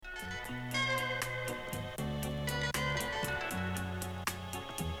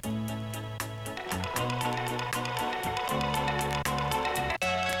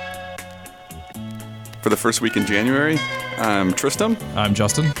for the first week in January. I'm Tristan. I'm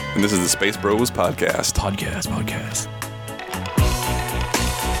Justin. And this is the Space Bros Podcast. Podcast.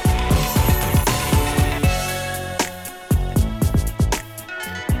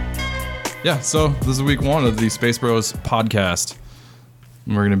 Yeah, so this is week one of the Space Bros Podcast.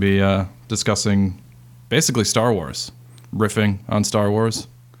 And we're going to be discussing basically Star Wars, riffing on Star Wars.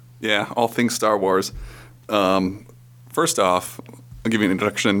 Yeah, all things Star Wars. First off, I'll give you an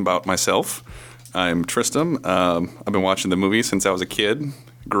introduction about myself. I'm Tristan. I've been watching the movie since I was a kid.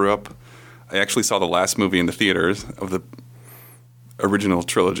 Grew up. I actually saw the last movie in the theaters of the original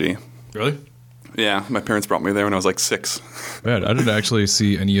trilogy. Really? Yeah, my parents brought me there when I was like 6. Man, I didn't actually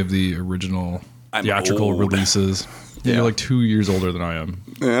see any of the original theatrical old. Yeah. releases. You're like 2 years older than I am.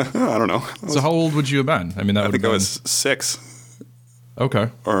 Yeah, I don't know. So how old would you have been? I mean, that I would think have I been... was 6 Okay.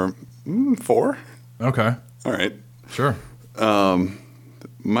 or 4. Okay. All right. Sure.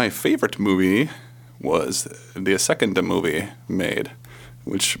 My favorite movie was the second movie made,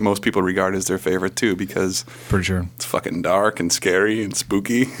 which most people regard as their favorite too because Pretty sure. it's fucking dark and scary and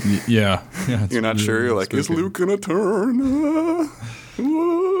spooky. Yeah. It's You're not really sure. You're like, is spooky. Luke gonna turn?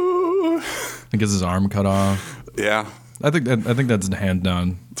 He gets his arm cut off. Yeah. I think that's hands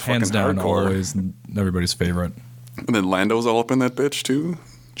down fucking hardcore. always everybody's favorite. And then Lando's all up in that bitch too.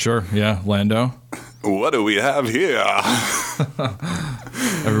 Sure, yeah, Lando, What do we have here?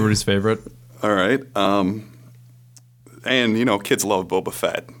 everybody's favorite. All right. And, you know, kids love Boba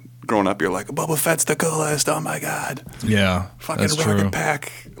Fett. Growing up, you're like, Boba Fett's the coolest. Oh, my God. Yeah, Fucking that's rocket true.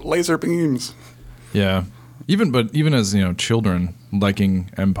 pack, laser beams. Yeah, even as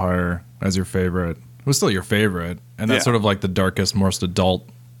liking Empire as your favorite, it was still your favorite, and that's Yeah. sort of like the darkest, most adult,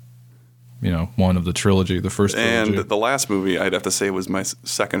 one of the trilogy, the first trilogy. And the last movie, I'd have to say, was my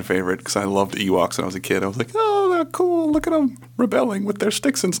second favorite because I loved Ewoks when I was a kid. I was like, oh, they're cool. Look at them rebelling with their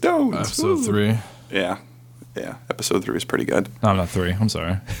sticks and stones. Episode Woo. 3. Yeah. Episode 3 is pretty good. No, not 3. I'm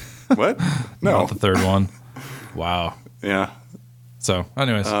sorry. What? No. Not the third one. Wow. Yeah. So,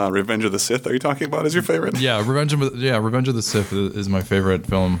 anyways. Revenge of the Sith, are you talking about as your favorite? Yeah, Revenge of the Sith is my favorite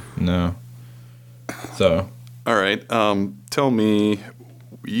film. No. So. All right. Tell me,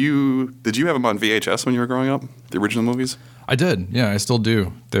 did you have them on VHS when you were growing up? The original movies? I did. Yeah, I still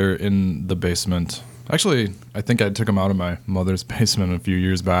do. They're in the basement. Actually, I think I took them out of my mother's basement a few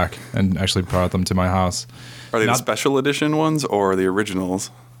years back and actually brought them to my house. Are they the special edition ones or the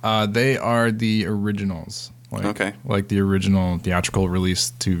originals? They are the originals. Okay. Like the original theatrical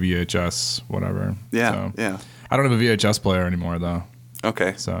release to VHS, whatever. Yeah, So, yeah. I don't have a VHS player anymore, though.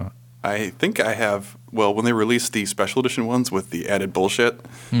 Okay. So. I think I have, when they released the special edition ones with the added bullshit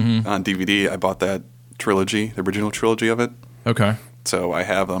on DVD, I bought that trilogy, the original trilogy of it. Okay. So I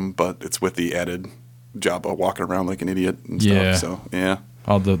have them, but it's with the added job of walking around like an idiot and stuff. Yeah. So, yeah.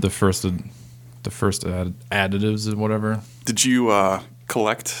 All the first additives and whatever. Did you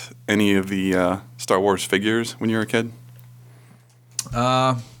collect any of the Star Wars figures when you were a kid?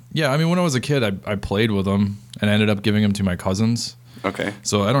 Yeah, I mean, when I was a kid, I played with them and ended up giving them to my cousins. Okay.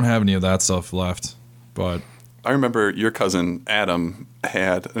 So I don't have any of that stuff left, but... I remember your cousin, Adam,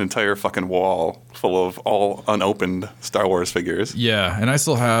 had an entire fucking wall full of all unopened Star Wars figures. Yeah, and I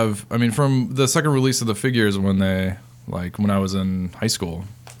still have... I mean, from the second release of the figures when I was in high school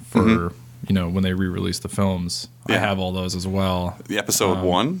for, when they re-released the films, I have all those as well. The episode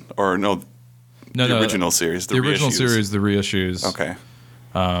 1? Or no, the original series, the original reissues. series, the reissues. Okay.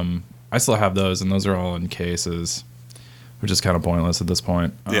 I still have those, and those are all in cases, which is kind of pointless at this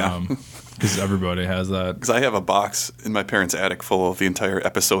point. Yeah. Because everybody has that. Because I have a box in my parents' attic full of the entire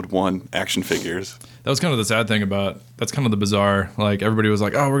episode 1 action figures. That was kind of the sad thing that's kind of the bizarre, everybody was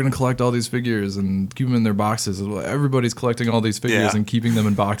like, oh, we're going to collect all these figures and keep them in their boxes. Everybody's collecting all these figures and keeping them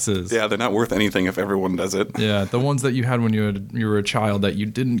in boxes. Yeah, they're not worth anything if everyone does it. Yeah, the ones that you had when you were a child that you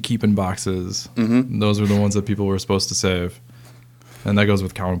didn't keep in boxes, those were the ones that people were supposed to save. And that goes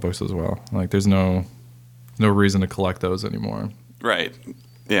with comic books as well. There's no reason to collect those anymore. Right.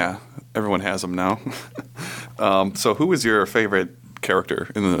 Yeah, everyone has them now. So who was your favorite character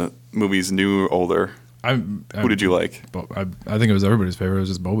in the movies, new or older? Who did you like? I think it was everybody's favorite. It was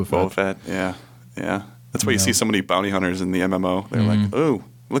just Boba Fett. Boba Fett, yeah. That's why you see so many bounty hunters in the MMO. They're like, oh,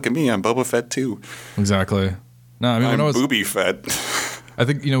 look at me, I'm Boba Fett too. Exactly. No, I mean, I'm when I was Booby Fett. I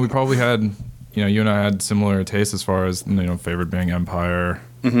think, we probably had, you and I had similar tastes as far as, favorite being Empire.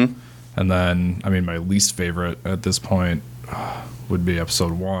 Mm-hmm. And then, I mean, my least favorite at this point would be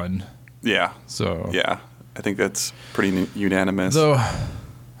episode 1. Yeah. So. Yeah. I think that's pretty unanimous. Though,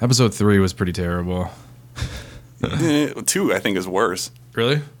 episode 3 was pretty terrible. 2, I think, is worse.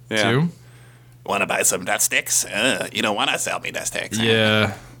 Really? Yeah. 2? Want to buy some nut sticks? You don't want to sell me nut sticks.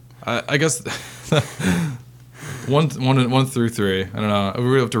 Yeah. I guess 1 through 3. I don't know.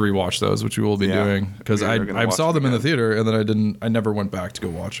 We have to rewatch those, which we will be doing because I saw them in the theater and then I never went back to go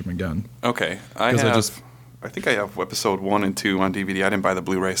watch them again. Okay, I think I have episode 1 and 2 on DVD. I didn't buy the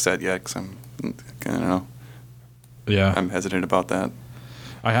Blu-ray set yet because I don't know. Yeah, I'm hesitant about that.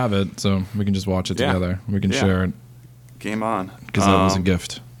 I have it, so we can just watch it together. We can share it. Game on, because that was a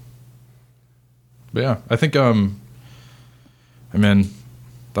gift. But yeah, I think I mean,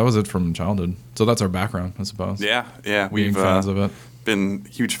 that was it from childhood. So that's our background, I suppose. Yeah. We've fans of it. Been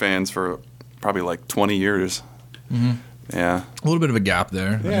huge fans for probably like 20 years. Mm-hmm. Yeah. A little bit of a gap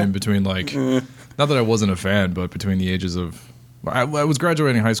there. Yeah. I mean, between like, not that I wasn't a fan, but between the ages of, I was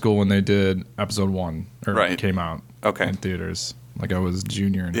graduating high school when they did episode 1 came out in theaters. Like I was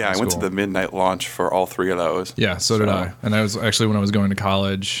junior in high school. I went to the midnight launch for all 3 of those. Yeah, so did I. And I was actually, when I was going to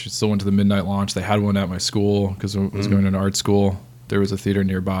college, still went to the midnight launch. They had one at my school because I was going to an art school. There was a theater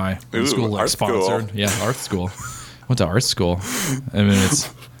nearby. Ooh, the school art sponsored. School. Yeah, art school. Went to art school. I mean, it's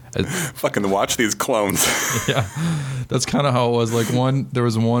fucking watch these clones. Yeah, that's kind of how it was. Like there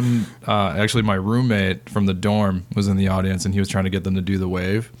was one. Actually, my roommate from the dorm was in the audience, and he was trying to get them to do the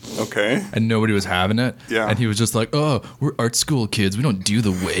wave. Okay. And nobody was having it. Yeah. And he was just like, "Oh, we're art school kids. We don't do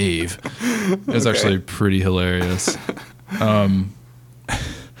the wave." It was actually pretty hilarious.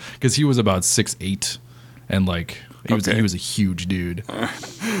 Because he was about 6'8", and like he was a huge dude,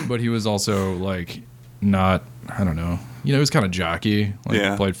 but he was also like not. I don't know. He was kind of jockey.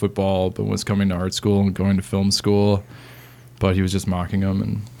 Played football, but was coming to art school and going to film school. But he was just mocking him,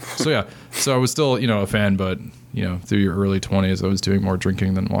 and so I was still a fan. But through your early 20s, I was doing more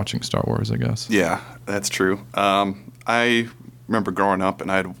drinking than watching Star Wars, I guess. Yeah, that's true. I remember growing up, and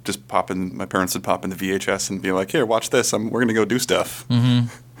my parents would pop in the VHS and be like, "Here, watch this. We're gonna go do stuff." Mm-hmm.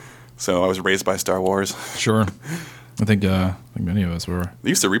 So I was raised by Star Wars. Sure. I think many of us were. They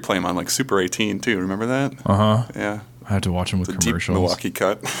used to replay them on like Super 18 too. Remember that? Yeah. I had to watch them with commercials. Deep Milwaukee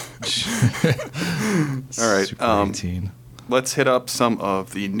cut. All right. Super 18. Let's hit up some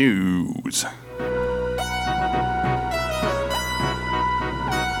of the news.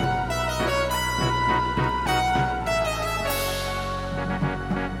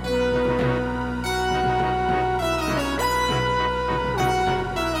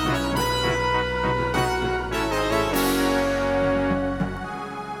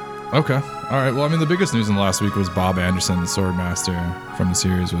 Okay. All right. Well, I mean, the biggest news in the last week was Bob Anderson, the Swordmaster from the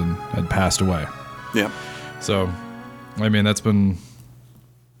series, had passed away. Yeah. So, I mean, that's been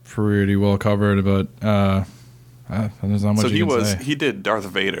pretty well covered, but there's not much you can say. He did Darth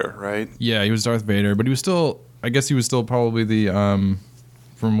Vader, right? Yeah, he was Darth Vader, but he was still, I guess he was still probably the,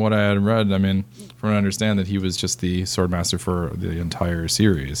 from what I had read, I mean, from what I understand, that he was just the Swordmaster for the entire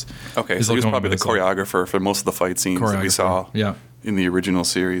series. Okay, so he was probably the choreographer for most of the fight scenes that we saw. Yeah. In the original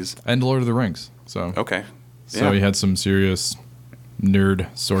series. And Lord of the Rings. So okay. So he had some serious nerd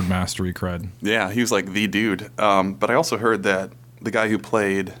sword mastery cred. Yeah, he was like the dude. But I also heard that the guy who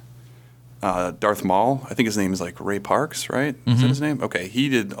played Darth Maul, I think his name is like Ray Parks, right? Mm-hmm. Is that his name? Okay, he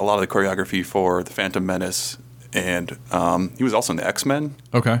did a lot of the choreography for The Phantom Menace, and he was also in the X-Men.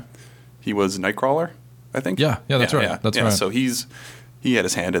 Okay. He was Nightcrawler, I think. Yeah, that's right. Yeah. That's right. So he had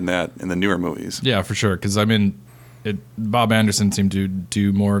his hand in that in the newer movies. Yeah, for sure. Because I mean, Bob Anderson seemed to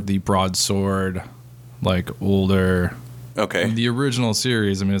do more of the broadsword, like older. Okay. The original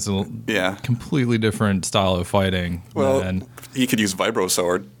series, I mean, it's a completely different style of fighting. Well, he could use vibro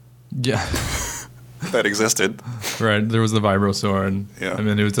sword. Yeah. That existed. Right. There was the vibro sword. Yeah. I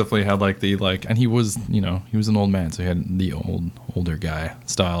mean, it was definitely had like the and he was, he was an old man, so he had the older guy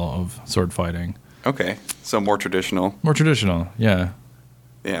style of sword fighting. Okay. So more traditional. More traditional, yeah.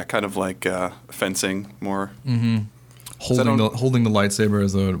 Yeah, kind of like fencing more. Mm-hmm. Holding the lightsaber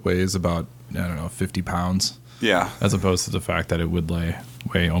as though it weighs about, 50 pounds. Yeah. As opposed to the fact that it would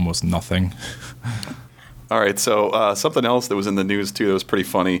weigh almost nothing. All right, so something else that was in the news, too, that was pretty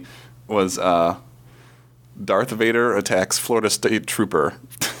funny was Darth Vader attacks Florida State Trooper.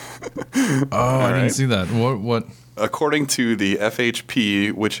 I didn't see that. What? According to the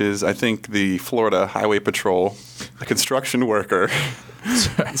FHP, which is, I think, the Florida Highway Patrol, a construction worker.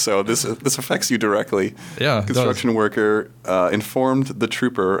 So this affects you directly. Yeah, construction worker informed the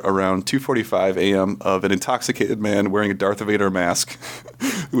trooper around 2:45 a.m. of an intoxicated man wearing a Darth Vader mask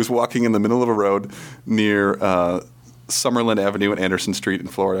who was walking in the middle of a road near Summerlin Avenue and Anderson Street in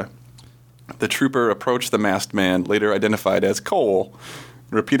Florida. The trooper approached the masked man, later identified as Cole,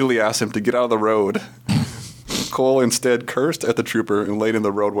 and repeatedly asked him to get out of the road. Cole instead cursed at the trooper and laid in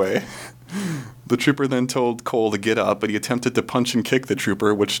the roadway. The trooper then told Cole to get up, but he attempted to punch and kick the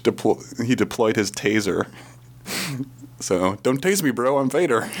trooper, which he deployed his taser. So don't tase me, bro. I'm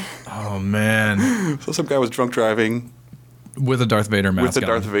Vader. Oh man. So some guy was drunk driving With a Darth Vader mask. with the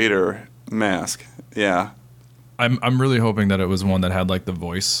Darth Vader mask. Yeah. I'm really hoping that it was one that had like the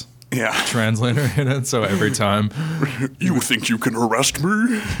voice Yeah. translator in it, so every time. You think you can arrest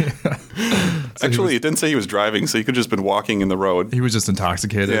me? Actually, it didn't say he was driving, so he could have just been walking in the road. He was just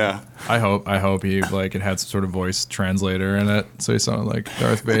intoxicated. Yeah. I hope he like it had some sort of voice translator in it, so he sounded like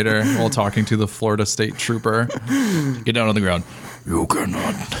Darth Vader while talking to the Florida State Trooper. Get down on the ground. You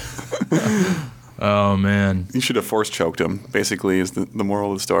cannot. Oh man. You should have force choked him, basically, is the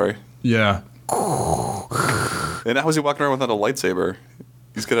moral of the story. Yeah. And how was he walking around without a lightsaber?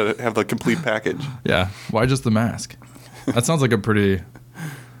 He's got to have the complete package. Yeah. Why just the mask? That sounds like a pretty.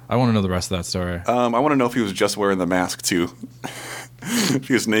 I want to know the rest of that story. I want to know if he was just wearing the mask, too. If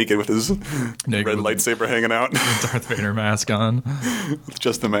he was naked with his red lightsaber hanging out. Darth Vader mask on. With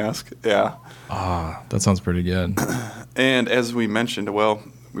just the mask. Yeah. Ah, that sounds pretty good. And as we mentioned, well,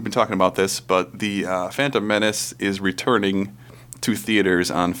 we've been talking about this, but the Phantom Menace is returning to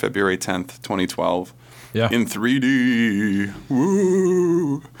theaters on February 10th, 2012. Yeah. In 3D.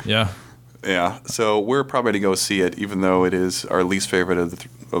 Woo! Yeah. Yeah. So we're probably going to go see it, even though it is our least favorite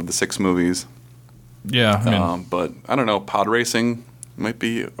of the 6 movies. Yeah. I mean, But I don't know. Pod racing might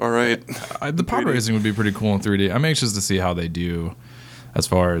be all right. the pod racing would be pretty cool in 3D. I'm anxious to see how they do as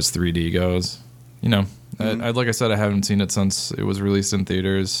far as 3D goes. You know, like I said, I haven't seen it since it was released in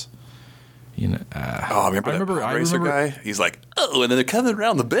theaters. You know, remember that pod racer guy? He's like, oh, and then they're coming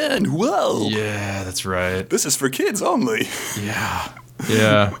around the bend. Whoa. Yeah, that's right. This is for kids only. Yeah.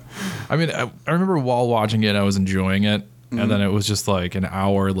 Yeah. I mean, I remember while watching it, I was enjoying it. And then it was just like an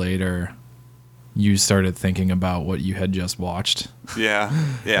hour later, you started thinking about what you had just watched. Yeah.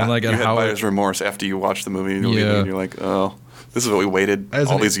 Yeah. And like, you had how buyer's remorse after you watched the movie. And you're like, oh, this is what we waited As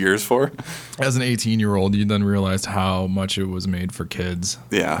all an- these years for. As an 18-year-old, you then realized how much it was made for kids.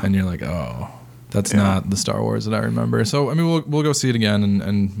 Yeah. And you're like, oh, that's not the Star Wars that I remember. So, I mean, we'll go see it again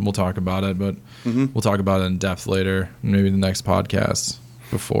and we'll talk about it, but we'll talk about it in depth later, maybe the next podcast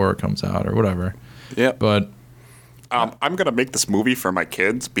before it comes out or whatever. Yeah. But I'm going to make this movie for my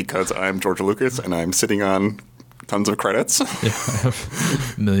kids because I'm George Lucas and I'm sitting on tons of credits. yeah, I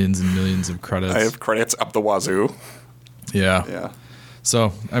have millions and millions of credits. I have credits up the wazoo. Yeah. Yeah.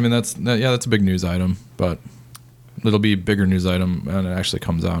 So, I mean, that's a big news item, but it'll be a bigger news item when it actually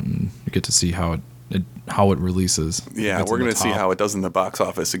comes out and you get to see how it releases. Yeah, It's we're in the going to see top. how it does in the box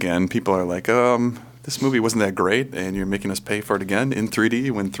office again. People are like, this movie wasn't that great, and you're making us pay for it again in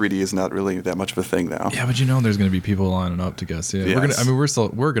 3D when 3D is not really that much of a thing now. Yeah, but there's going to be people lining up to go see it. Yes.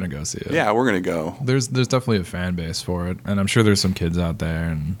 We're going to go see it. Yeah, we're going to go. There's definitely a fan base for it, and I'm sure there's some kids out there,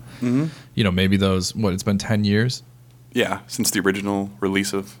 and you know, maybe those. It's been 10 years? Yeah, since the original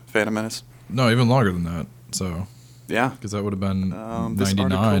release of Phantom Menace. No, even longer than that. So, Yeah. because that would have been This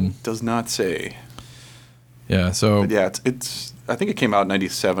 99. article does not say. Yeah. So. But yeah, it's. I think it came out in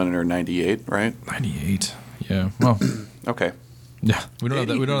 97 or 98, right? 98. Yeah. Well. Okay. Yeah. We don't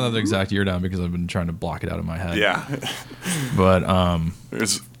have the exact year down because I've been trying to block it out of my head. Yeah. But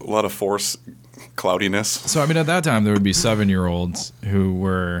There's a lot of force cloudiness. so I mean, at that time there would be 7-year-olds who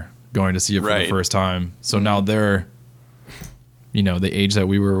were going to see it for the Right. first time. So now they're, you know, the age that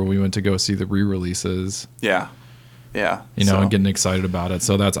we were when we went to go see the re-releases. Yeah. Yeah. You know, So- and getting excited about it.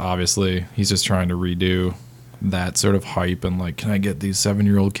 So that's obviously he's just trying to redo that sort of hype and like, can I get these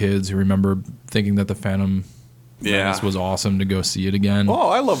 7-year-old kids who remember thinking that the Phantom Menace was awesome to go see it again? Oh,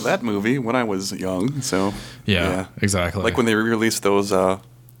 I love that movie when I was young. So yeah, exactly. like when they re-released those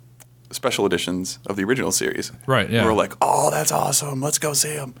special editions of the original series. Right. Yeah. We were like, oh, that's awesome. Let's go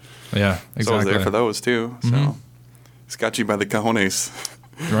see them. Yeah. So I Exactly. was there for those too. So it's got you by the cojones,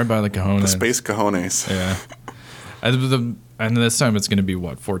 Right by the cojones. the space cojones. Yeah. And this time it's going to be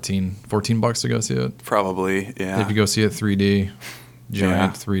what, $14 to go see it? Probably, yeah. If you go see it 3D,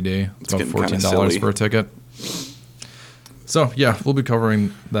 giant 3D, it's about getting kinda $14 silly. for a ticket. So yeah, we'll be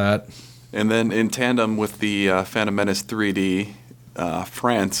covering that. And then in tandem with the Phantom Menace 3D,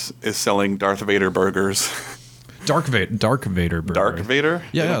 France is selling Darth Vader burgers. Dark Vader burgers. Dark Vader?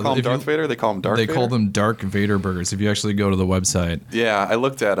 Yeah, They don't call if them Darth Vader. They call them Dark They Vader. call them Dark Vader burgers. If you actually go to the website, Yeah, I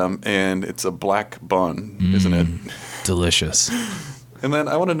looked at them, and it's a black bun, isn't it? delicious. And then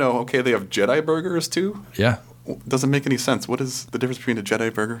I want to know, okay, they have Jedi burgers too? Yeah, Doesn't make any sense. What is the difference between a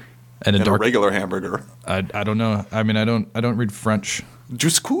Jedi burger and a and a dark. regular hamburger? I don't know. I mean, I don't read French. I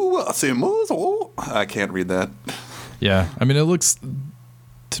can't read that. Yeah, I mean, it looks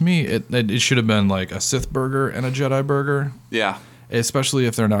to me it should have been like a Sith burger and a Jedi burger. Yeah. Especially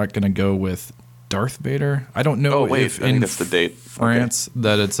if they're not going to go with Darth Vader. I don't know. Oh wait, if I think in that's the date. France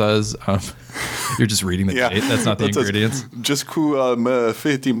that it says. You're just reading the date. That's not the ingredients. Jusqu'au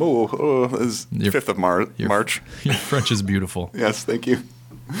fête mot is 5th of March. Your French is beautiful. Yes, thank you.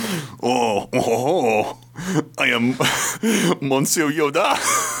 Oh, I am Monsieur Yoda.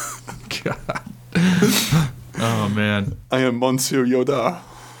 God. Oh man, I am Monsieur Yoda.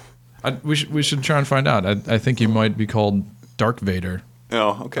 We should try and find out. I think he might be called Dark Vader.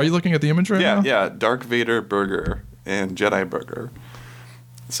 Oh, okay. Are you looking at the image right now? Yeah, Dark Vader burger and Jedi burger.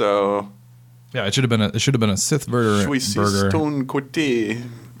 So yeah, it should have been a Sith burger Stone côté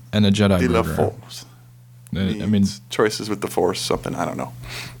and a Jedi de la burger. Force. I mean, choices with the Force, something I don't know.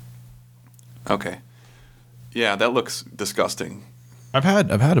 Okay, yeah, that looks disgusting. I've had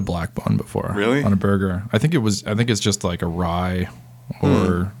a black bun before. Really? On a burger. I think it's just like a rye,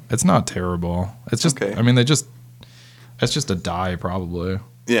 or it's not terrible. It's just. Okay. I mean, it's just a dye probably.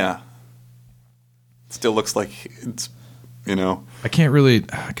 Yeah. Still looks like it's, I can't really.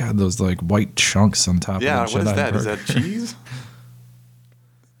 God, those like white chunks on top. Yeah, of what is Jedi that? burger. Is that cheese?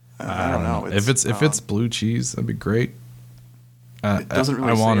 I don't know. If it's blue cheese, that'd be great. It doesn't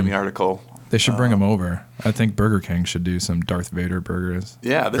really say in the article. They should bring them over. I think Burger King should do some Darth Vader burgers.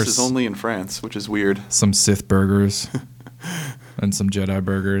 Yeah, this is only in France, which is weird. Some Sith burgers and some Jedi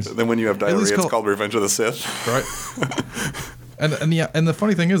burgers. Then when you have diarrhea, it's called Revenge of the Sith. Right. and the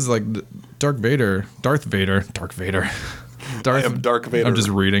funny thing is, like, Darth Vader. I am Dark Vader. I'm just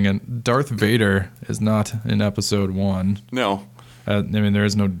reading it. Darth Vader is not in episode 1. No. I mean, there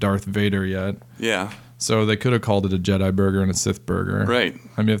is no Darth Vader yet. Yeah. So they could have called it a Jedi burger and a Sith burger. Right.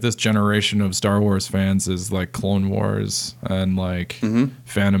 I mean, if this generation of Star Wars fans is like Clone Wars and like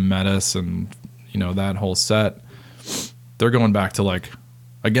Phantom Menace and, that whole set, they're going back to like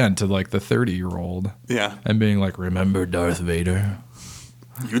the 30-year-old. Yeah. And being like, remember Darth Vader?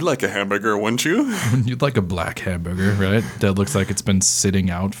 You'd like a hamburger, wouldn't you? You'd like a black hamburger, right? That looks like it's been sitting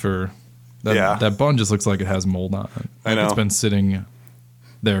out for... That bun just looks like it has mold on it. I know. It's been sitting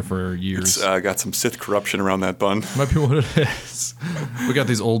there for years. It's got some Sith corruption around that bun. Might be what it is. We got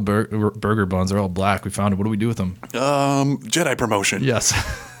these old burger buns. They're all black. We found it. What do we do with them? Jedi promotion. Yes.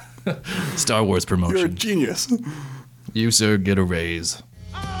 Star Wars promotion. You're a genius. You, sir, get a raise.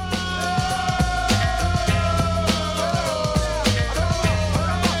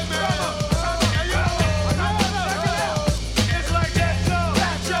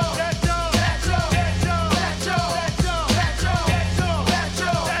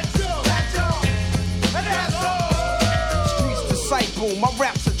 My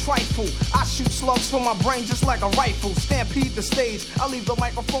raps are trifle. I shoot slugs from my brain just like a rifle. Stampede the stage. I leave the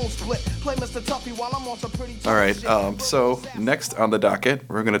microphone split. Play Mr. Tuffy while I'm on some pretty. All right. So next on the docket,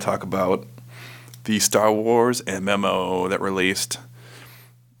 we're going to talk about the Star Wars MMO that released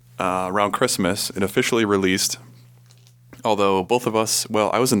around Christmas. It officially released. Although both of us,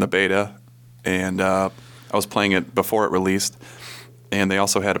 I was in the beta, and I was playing it before it released. And they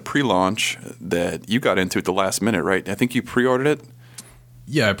also had a pre-launch that you got into at the last minute, right? I think you pre-ordered it.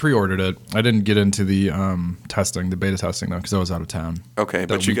 Yeah, I pre-ordered it. I didn't get into the beta testing, though, because I was out of town. Okay,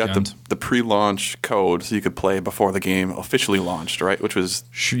 but you got the pre-launch code so you could play before the game officially launched, right? Which was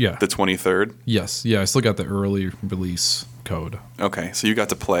the 23rd? Yes. Yeah, I still got the early release code. Okay, so you got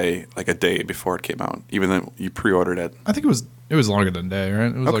to play like a day before it came out, even though you pre-ordered it. I think it was longer than a day,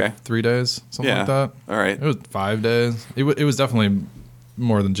 right? It was like 3 days, something like that. All right. It was 5 days. It was definitely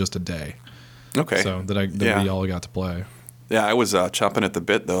more than just a day. Okay. So that we all got to play. Yeah, I was chomping at the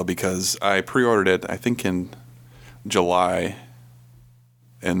bit, though, because I pre-ordered it, I think, in July.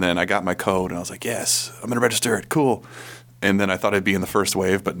 And then I got my code, and I was like, yes, I'm going to register it. Cool. And then I thought I'd be in the first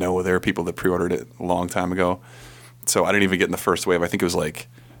wave, but no, there are people that pre-ordered it a long time ago. So I didn't even get in the first wave. I think it was like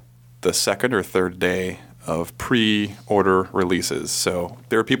the second or third day of pre-order releases. So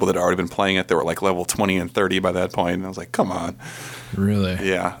there were people that had already been playing it. They were like level 20 and 30 by that point. And I was like, come on. Really?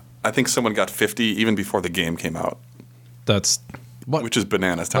 Yeah. I think someone got 50 even before the game came out. That's what? Which is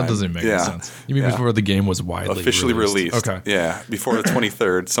bananas time. That doesn't make any sense. You mean before the game was widely officially released? Okay. Yeah. Before the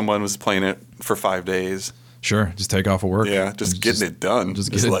 23rd, someone was playing it for 5 days. Sure. Just take off of work. Yeah. Just getting it done.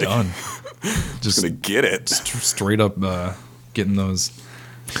 Just get it done. Just going to get it. Straight up getting those.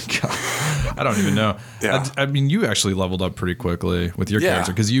 God, I don't even know. Yeah. I mean, you actually leveled up pretty quickly with your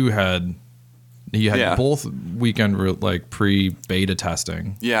character because you had both weekend pre-beta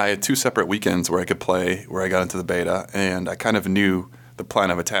testing. Yeah, I had 2 separate weekends where I could play, where I got into the beta, and I kind of knew the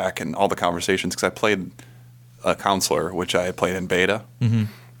plan of attack and all the conversations because I played a counselor, which I had played in beta. Mm-hmm.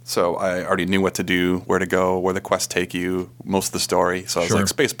 So I already knew what to do, where to go, where the quests take you, most of the story. So I was like,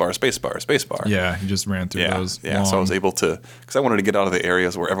 spacebar, spacebar, spacebar. Yeah, you just ran through those. Yeah, so I was able to, because I wanted to get out of the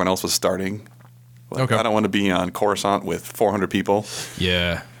areas where everyone else was starting Like, Okay. I don't want to be on Coruscant with 400 people.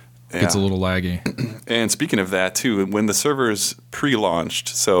 Yeah. Gets a little laggy. And speaking of that, too, when the servers pre-launched,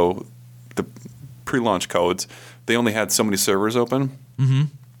 so the pre-launch codes, they only had so many servers open. Mm-hmm.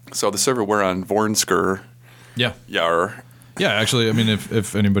 So the server we're on, Vornsker, Yeah. Yar. Yeah, actually, I mean,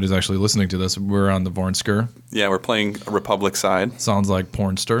 if anybody's actually listening to this, we're on the Vornsker. Yeah, we're playing a Republic side. Sounds like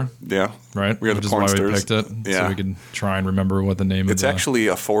Pornster, Yeah. right? We are Which the is why we Pornsters. picked it, Yeah. so we can try and remember what the name It's of the... actually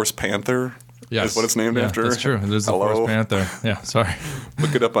a Force Panther. Yes. Is what it's named Yeah, after. That's true. It is the Hello? Force Panther. Yeah, sorry.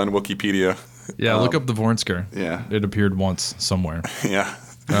 Look it up on Wikipedia. Yeah, look up the Vornsker. Yeah. It appeared once somewhere. Yeah.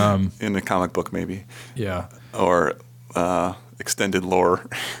 In the comic book, maybe. Yeah. Or extended lore.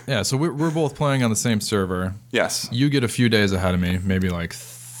 Yeah, so we're both playing on the same server. Yes. You get a few days ahead of me, maybe like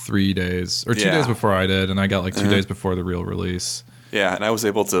 3 days, or 2 Yeah. days before I did, and I got like 2 days before the real release. Yeah, and I was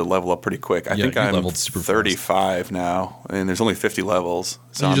able to level up pretty quick. I Yeah, think you I'm leveled super fast. 35 now, and there's only 50 levels.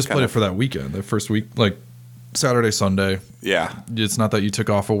 So And you I'm just played kinda- it for that weekend, the first week, like Saturday, Sunday. Yeah. It's not that you took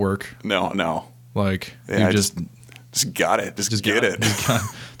off of work. No. Like, Yeah, I you just got it. Just get it.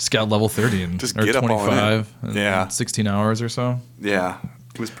 Just got level 30 and Just or get up on it. 25 in Yeah. 16 hours or so. Yeah.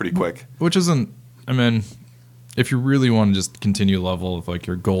 It was pretty quick. Which isn't, I mean, if you really want to just continue level, if like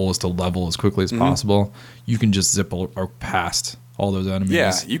your goal is to level as quickly Mm-hmm. as possible, you can just zip or past all those enemies.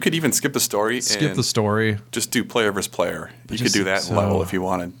 Yeah, you could even skip the story Skip and the story. just do player versus player. You could just do that so- level if you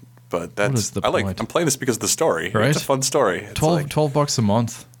wanted. But that's is the I like point? I'm playing this because of the story. Right? It's a fun story. It's 12 bucks a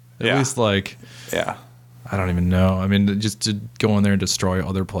month. At Yeah. least like, Yeah. I don't even know. I mean, just to go in there and destroy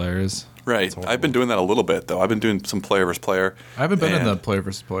other players. Right. I've been doing that a little bit though. I've been doing some player versus player. I haven't been in and the player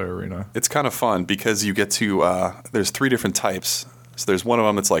versus player arena. It's kind of fun because you get to there's 3 different types. So there's one of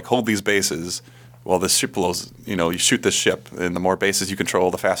them that's like hold these bases while the ship blows, you shoot this ship, and the more bases you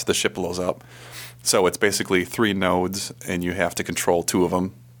control, the faster the ship blows up. So it's basically 3 nodes, and you have to control 2 of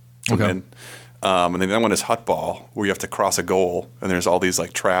them. Okay. And then that one is Hutball, where you have to cross a goal, and there's all these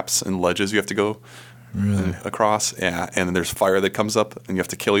like traps and ledges you have to go across. Yeah, and then there's fire that comes up, and you have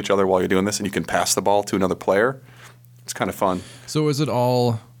to kill each other while you're doing this, and you can pass the ball to another player. It's kind of fun. So is it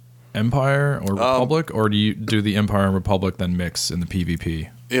all Empire or Republic, or do the Empire and Republic then mix in the PvP?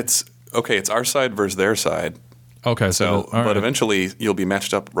 It's okay. It's our side versus their side. Okay, So, all but right. eventually you'll be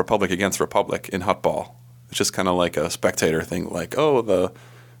matched up Republic against Republic in Hutball. It's just kind of like a spectator thing. Like, oh, the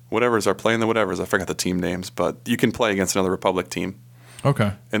whatevers are playing the whatevers. I forgot the team names, but you can play against another Republic team.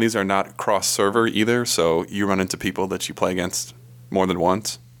 Okay. And these are not cross-server either, so you run into people that you play against more than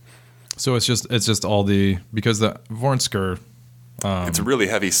once. So it's just all because the Vornsker It's a really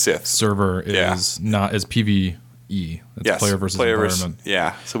heavy Sith. server Yeah. is not as PvE. It's Yes, player versus environment.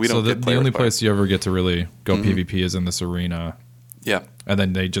 Yeah, so we So don't the get player only versus player. place you ever get to really go PvP is in this arena, Yeah. and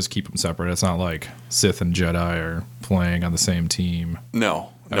then they just keep them separate. It's not like Sith and Jedi are playing on the same team. No,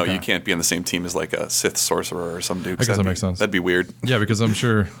 Okay. you can't be on the same team as like a Sith sorcerer or some dude. I guess that makes sense. That'd be weird. Yeah, because I'm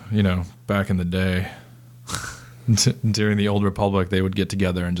sure, back in the day, during the Old Republic, they would get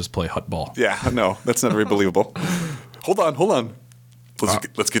together and just play Hutball. Yeah, no, that's not very believable. Hold on.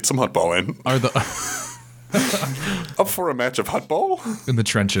 Let's get some Hutball in. Are the Up for a match of Hutball? in the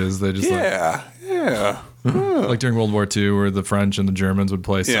trenches? They just Yeah. like during World War II, where the French and the Germans would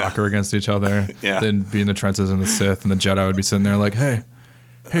play Yeah. soccer against each other. Yeah. Then be in the trenches, and the Sith and the Jedi would be sitting there like, "Hey,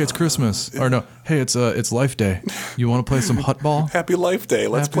 it's Christmas," or no, "Hey, it's Life Day. You want to play some Hutball? Happy Life Day.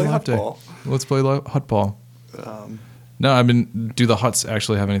 Let's Happy play Life Day. Hutball. Let's play Hutball." No, I mean, do the Huts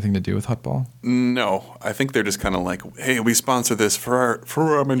actually have anything to do with Hutball? No, I think they're just kind of like, hey, we sponsor this for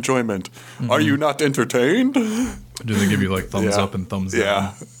our enjoyment. Are you not entertained? Do they give you like thumbs up and thumbs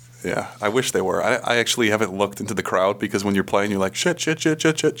down? Yeah. I wish they were. I actually haven't looked into the crowd because when you're playing, you're like, shit. Gotta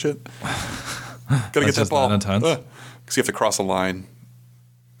get that just ball. that intense? Because you have to cross a line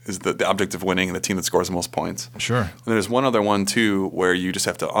is the object of winning, and the team that scores the most points. Sure. And there's one other one, too, where you just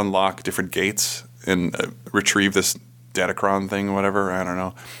have to unlock different gates and retrieve this Datacron thing or whatever. I don't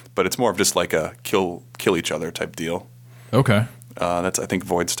know. But it's more of just like a kill each other type deal. Okay. That's, I think,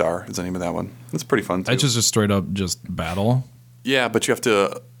 Void Star is the name of that one. It's pretty fun, too. It's just straight up just battle. Yeah, but you have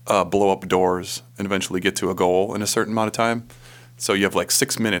to blow up doors and eventually get to a goal in a certain amount of time. So you have like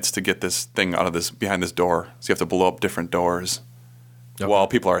 6 minutes to get this thing out of behind this door. So you have to blow up different doors while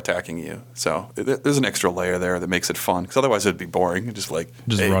people are attacking you. So there's an extra layer there that makes it fun. Because otherwise it'd be boring. Just like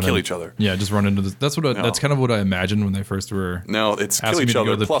kill each other. Yeah, just run into this. That's that's kind of what I imagined when they first were. No, it's kill asking each me to other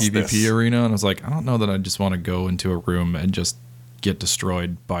go to the plus PvP this. arena, and I was like, I don't know that I just want to go into a room and just get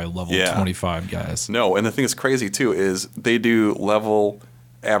destroyed by level 25 guys. No, and the thing that's crazy too is they do level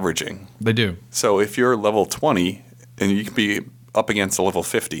averaging. They do. So if you're level 20 and you can be up against a level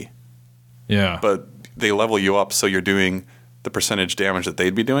 50, Yeah. but they level you up so you're doing the percentage damage that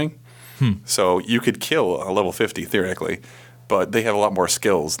they'd be doing. So you could kill a level 50 theoretically, but they have a lot more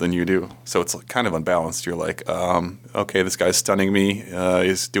skills than you do. So it's kind of unbalanced. You're like, okay, this guy's stunning me.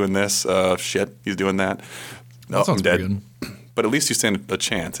 He's doing this. Shit, he's doing that. That sounds I'm dead. pretty good. But at least you stand a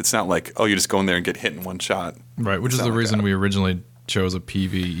chance. It's not like, oh, you just go in there and get hit in one shot. Right, which is the reason we originally chose a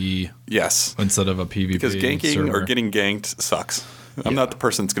PvE Yes. instead of a PvP. Because ganking server. or getting ganked sucks. I'm not the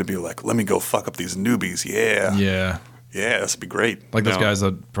person that's going to be like, let me go fuck up these newbies. Yeah. Yeah. Yeah, this would be great. Like those No. guys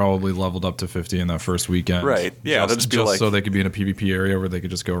that probably leveled up to 50 in that first weekend. Right. Yeah, they'll just be like- so they could be in a PvP area where they could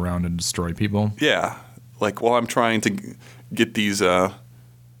just go around and destroy people. Yeah. Like, while I'm trying to get these air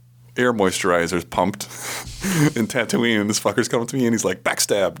moisturizers pumped in Tatooine, and this fucker's coming to me and he's like,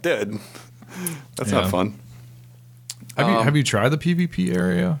 backstab, dead. That's not fun. Have you tried the PvP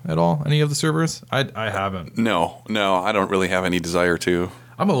area at all? Any of the servers? I haven't. No, I don't really have any desire to.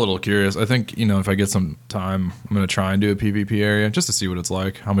 I'm a little curious. I think, if I get some time, I'm going to try and do a PvP area just to see what it's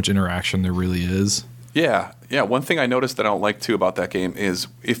like, how much interaction there really is. Yeah. One thing I noticed that I don't like too about that game is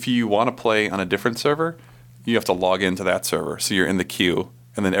if you want to play on a different server, you have to log into that server. So you're in the queue.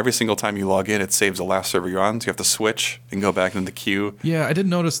 And then every single time you log in, it saves the last server you're on. So you have to switch and go back into the queue. Yeah, I did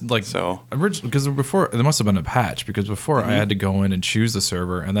notice, because before, there must have been a patch, because before I had to go in and choose the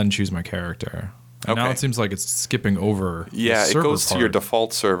server and then choose my character. And now Okay. it seems like it's skipping over Yeah, the it server goes to your part.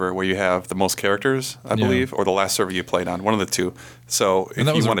 default server where you have the most characters, I believe, or the last server you played on, one of the two. So if that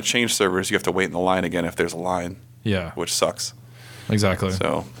you was want to change servers, you have to wait in the line again if there's a line, Yeah, which sucks. exactly.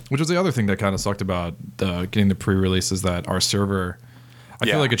 So Which was the other thing that kind of sucked about getting the pre-release is that our server, I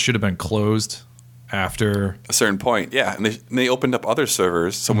Yeah. feel like it should have been closed after. a certain point, yeah. And they opened up other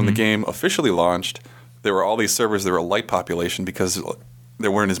servers. So when the game officially launched, there were all these servers that were a light population because there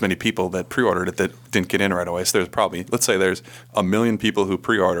weren't as many people that pre-ordered it that didn't get in right away. So there's probably, let's say there's 1 million people who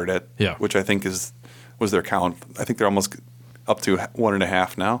pre-ordered it, Yeah. which I think was their count. I think they're almost up to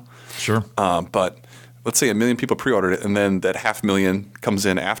 1.5 now. Sure. But let's say 1 million people pre-ordered it, and then that 500,000 comes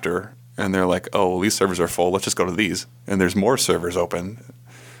in after, and they're like, oh, well, these servers are full. Let's just go to these. And there's more servers open.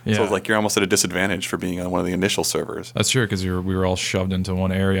 Yeah. So it's like you're almost at a disadvantage for being on one of the initial servers. That's true, because we were all shoved into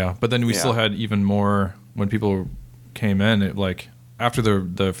one area. But then we still had even more when people came in. After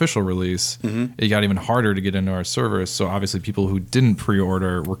the official release, it got even harder to get into our servers. So obviously, people who didn't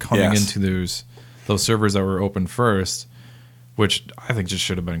pre-order were coming Yes. into those servers that were open first, which I think just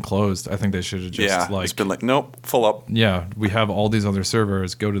should have been closed. I think they should have just It's been like, nope, full up. yeah, we have all these other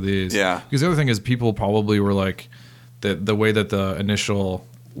servers. Go to these. Yeah. Because the other thing is, people probably were like, the way that the initial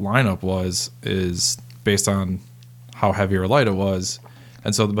lineup is based on how heavy or light it was,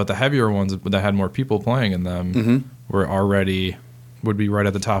 and so but the heavier ones that had more people playing in them would be right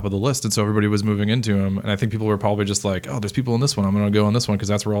at the top of the list, and so everybody was moving into them. And I think people were probably just like, oh, there's people in this one, I'm going to go in this one because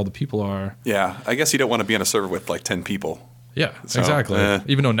that's where all the people are. Yeah, I guess you don't want to be on a server with like 10 people. Yeah, So, exactly.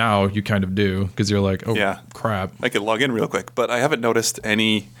 Even though now you kind of do, because you're like, oh, Yeah. crap. I could log in real quick, but I haven't noticed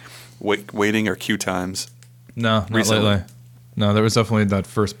any waiting or queue times. No, not recently. lately. No, there was definitely that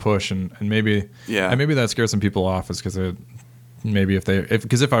first push, and maybe that scared some people off, is because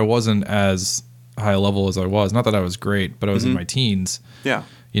if I wasn't as high level as I was, not that I was great, but I was in my teens, Yeah.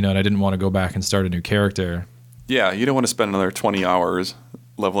 and I didn't want to go back and start a new character. Yeah, you don't want to spend another 20 hours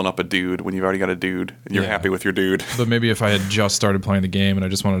leveling up a dude when you've already got a dude and you're Yeah. happy with your dude. But maybe if I had just started playing the game and I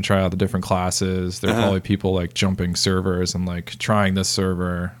just wanted to try out the different classes, there were probably people like jumping servers and like trying this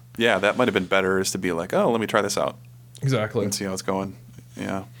server. Yeah, that might have been better, is to be like, oh, let me try this out Exactly. and see how it's going.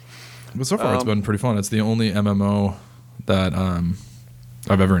 Yeah. But so far it's been pretty fun. It's the only MMO that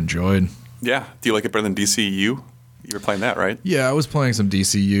I've ever enjoyed. Yeah. Do you like it better than DCU? You were playing that, right? Yeah, I was playing some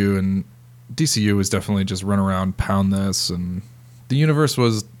DCU, and DCU was definitely just run around, pound this, and the universe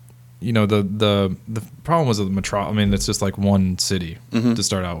was, the problem was the I mean, it's just like one city to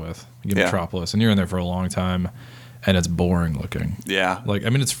start out with. You get Yeah. Metropolis, and you're in there for a long time, and it's boring looking. Yeah. Like, I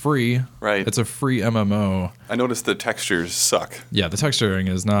mean, it's free. Right. It's a free MMO. I noticed the textures suck. Yeah, the texturing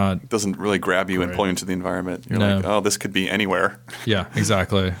is not. It doesn't really grab you and Great. pull you into the environment. You're No. like, oh, this could be anywhere. Yeah,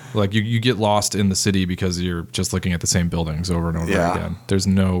 exactly. Like, you get lost in the city because you're just looking at the same buildings over and over Yeah. again. There's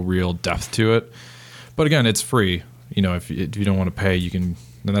no real depth to it. But again, it's free. If you don't want to pay, you can.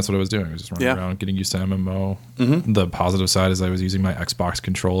 And that's what I was doing. I was just running around, getting used to MMO. The positive side is I was using my Xbox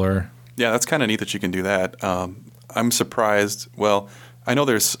controller. Yeah, that's kind of neat that you can do that. I'm surprised. Well, I know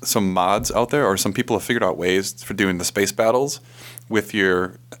there's some mods out there, or some people have figured out ways for doing the space battles with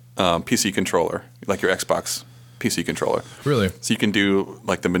your PC controller, like your Xbox PC controller. Really? So you can do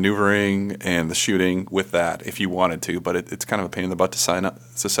like the maneuvering and the shooting with that if you wanted to, but it's kind of a pain in the butt to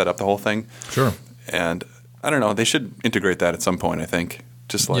set up the whole thing. Sure. And I don't know, they should integrate that at some point, I think.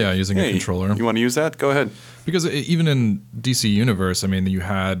 Just like, using a hey, controller. You want to use that? Go ahead. Because even in DC Universe, I mean, you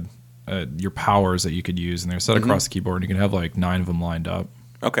had your powers that you could use, and they're set across the keyboard. And you can have like 9 of them lined up.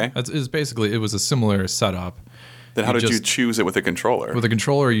 Okay. It's basically, it was a similar setup. Then how did you choose it with a controller? With a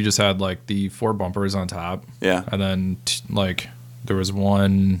controller, you just had like the 4 bumpers on top. Yeah. And then like there was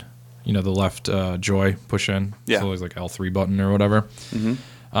one, the left joy push in. Yeah. So it was like L3 button or whatever. Mm-hmm.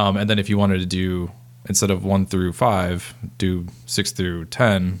 And then if you wanted to do, instead of 1 through 5, do 6 through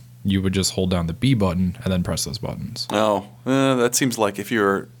 10, you would just hold down the B button and then press those buttons. Oh, that seems like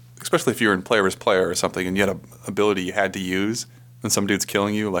especially if you're in player versus player or something, and you had an ability you had to use, and some dude's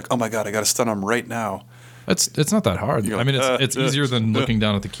killing you, like, oh my god, I got to stun him right now. It's not that hard. You're I mean, like, it's easier than looking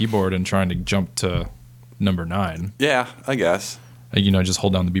down at the keyboard and trying to jump to number 9. Yeah, I guess. Just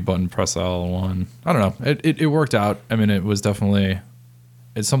hold down the B button, press L1. I don't know. It worked out. I mean, it was definitely,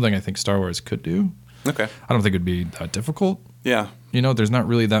 it's something I think Star Wars could do. Okay. I don't think it'd be that difficult. Yeah. There's not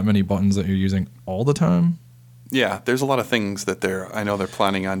really that many buttons that you're using all the time. Yeah, there's a lot of things that I know they're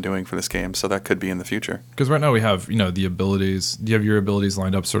planning on doing for this game, so that could be in the future. Because right now we have, the abilities. You have your abilities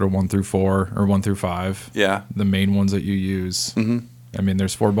lined up sort of 1 through 4 or 1 through 5. Yeah. The main ones that you use. Mm-hmm. I mean,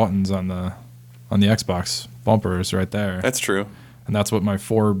 there's 4 buttons on the Xbox bumpers right there. That's true. And that's what my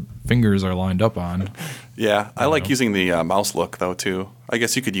 4 fingers are lined up on. Yeah, I like using the mouse look, though, too. I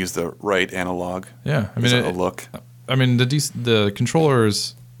guess you could use the right analog. Yeah, I mean, a look. I mean, the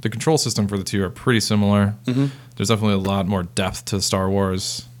controllers, the control system for the two are pretty similar. Mm-hmm. There's definitely a lot more depth to Star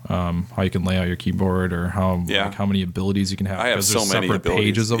Wars. How you can lay out your keyboard, or how many abilities you can have. I have so many separate abilities.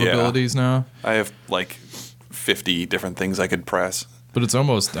 pages of abilities now. I have like 50 different things I could press. But it's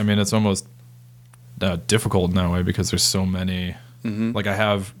almost difficult in that way because there's so many. Mm-hmm. Like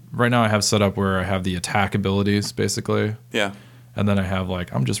right now I have set up where I have the attack abilities basically. Yeah. And then I have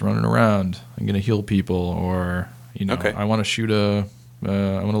like, I'm just running around. I'm going to heal people, or, I want to shoot I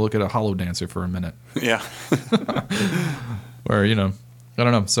want to look at a holo dancer for a minute. Yeah. Or, I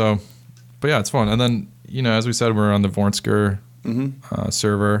don't know. So, but yeah, it's fun. And then, as we said, we're on the Vornsker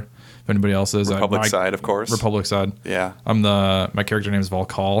server. If anybody else is. Republic side, of course. Republic side. Yeah. My character name is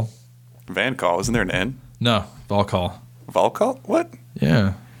Volkal. Van Call. Isn't there an N? No, Volkal. Volkal? What?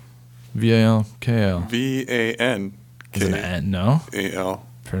 Yeah. Valkal. VAN. Is it an N? No? AL.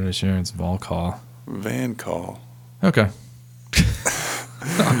 Pretty sure it's Volkal. Van Call. Okay.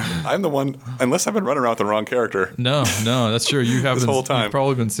 I'm the one, unless I've been running around with the wrong character. No, that's true. You have this whole time. You've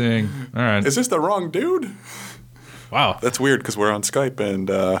probably been seeing. All right. Is this the wrong dude? Wow. That's weird because we're on Skype and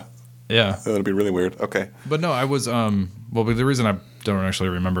yeah, that'd be really weird. Okay. But no, I was but the reason I don't actually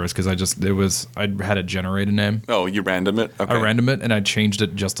remember is because I had a generated name. Oh, you random it? Okay. I random it and I changed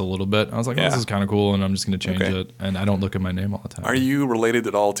it just a little bit. I was like, oh, this is kind of cool, and I'm just going to change it. And I don't look at my name all the time. Are you related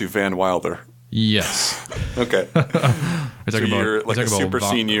at all to Van Wilder? Yes. Okay. You're like a super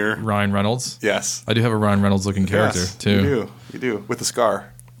senior Ryan Reynolds. Yes. I do have a Ryan Reynolds looking character too. You do with the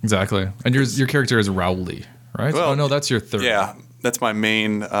scar. Exactly. And your character is Rowley, right? Well, oh no, that's your third. Yeah, that's my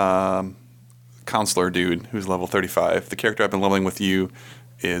main counselor dude who's level 35. The character I've been leveling with you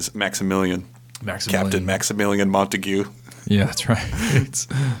is Maximilian. Captain Maximilian Montague. Yeah, that's right.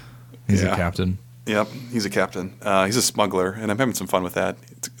 He's a captain. Yep, he's a captain. He's a smuggler, and I'm having some fun with that.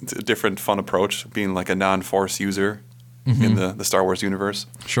 It's a different, fun approach, being like a non-force user in the Star Wars universe.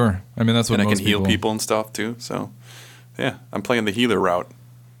 Sure. I mean, that's what and I can heal people and stuff, too. So, yeah, I'm playing the healer route.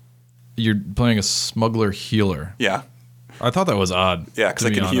 You're playing a smuggler healer. Yeah. I thought that was odd. Yeah, because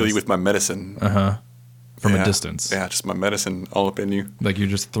I can heal you with my medicine. From a distance. Yeah, just my medicine all up in you. Like you're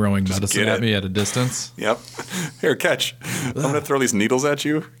just throwing medicine at me at a distance? Yep. Here, catch. I'm going to throw these needles at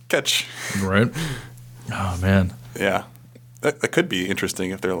you. Catch. Right. Oh, man. Yeah. That could be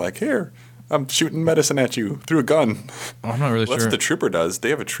interesting if they're like, here, I'm shooting medicine at you through a gun. I'm not really sure. That's what the trooper does. They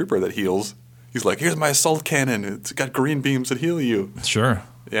have a trooper that heals. He's like, here's my assault cannon. It's got green beams that heal you. Sure.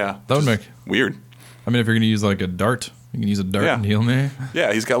 Yeah. That would make... Weird. I mean, if you're going to use like a dart, you can use a dart and heal me.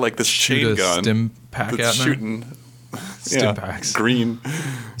 Yeah, he's got like this chain gun. Stim pack that's at me. Shooting Stim packs. Green.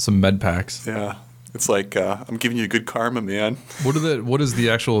 Some med packs. Yeah. It's like, I'm giving you good karma, man. What is the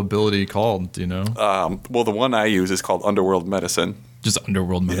actual ability called? Do you know? Well, the one I use is called Underworld Medicine. Just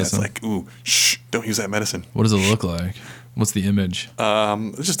Underworld Medicine? Yeah, it's like, ooh, shh, don't use that medicine. What does it look like? What's the image?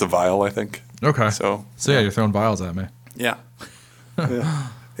 It's just a vial, I think. Okay. So yeah, you're throwing vials at me. Yeah. Yeah.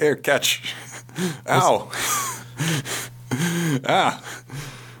 Here, catch. Ow.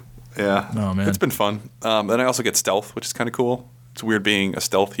 Yeah. Oh, man. It's been fun. Then I also get stealth, which is kind of cool. It's weird being a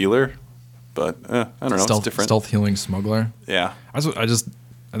stealth healer, but I don't know. It's different. Stealth healing smuggler. Yeah. I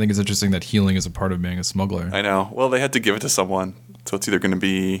think it's interesting that healing is a part of being a smuggler. I know. Well, they had to give it to someone, so it's either going to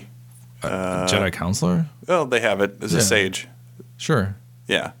be Jedi counselor. Well, they have it as a sage. Sure.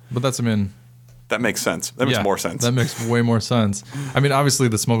 Yeah. But that's That makes sense. That makes more sense. That makes way more sense. I mean, obviously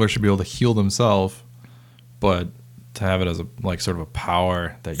the smuggler should be able to heal themselves, but to have it as a like sort of a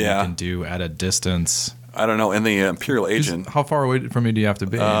power that you can do at a distance. I don't know. And the Imperial Agent. How far away from me do you have to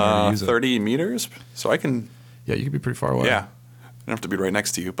be in order to use 30 meters. So I can. Yeah, you could be pretty far away. Yeah. I don't have to be right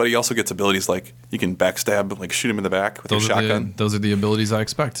next to you. But he also gets abilities like you can backstab, like shoot him in the back with your shotgun. Those are the abilities I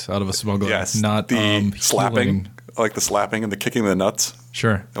expect out of a smuggler. Yes. Not the slapping. healing. I like the slapping and the kicking in the nuts.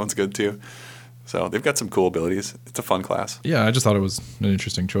 Sure. That one's good too. So they've got some cool abilities. It's a fun class. Yeah, I just thought it was an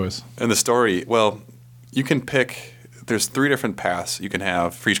interesting choice. And the story, well, you can pick, there's 3 different paths you can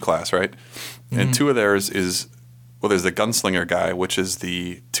have for each class, right? And 2 of theirs is, well, there's the gunslinger guy, which is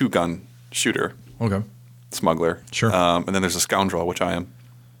the 2-gun shooter. Okay. Smuggler. Sure. And then there's a scoundrel, which I am.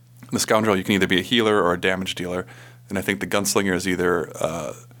 The scoundrel, you can either be a healer or a damage dealer. And I think the gunslinger is either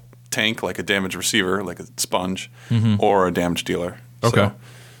a tank, like a damage receiver, like a sponge, or a damage dealer. Okay. So,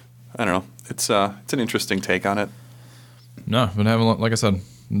 I don't know. It's an interesting take on it. No, been having, like I said,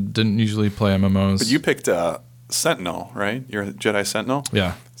 didn't usually play MMOs. But you picked Sentinel, right? You're a Jedi Sentinel?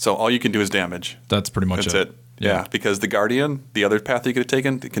 Yeah. So all you can do is damage. That's pretty much That's it. Yeah, because the Guardian, the other path you could have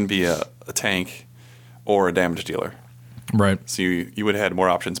taken, it can be a tank or a damage dealer. Right. So you would have had more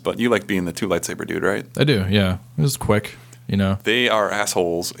options, but you like being the 2 lightsaber dude, right? I do, yeah. It was quick, you know. They are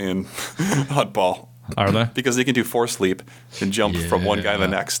assholes in Oddball. Are they? Because they can do force leap and jump from one guy to the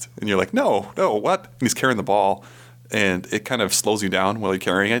next. And you're like, no, what? And he's carrying the ball, and it kind of slows you down while you're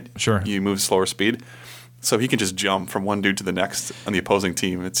carrying it. Sure. You move slower speed. So he can just jump from one dude to the next on the opposing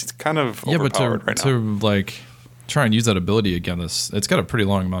team. It's kind of overpowered right now. to like try and use that ability again, it's got a pretty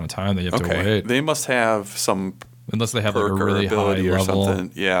long amount of time that you have to wait. They must have some unless they have like a perk or really high ability or level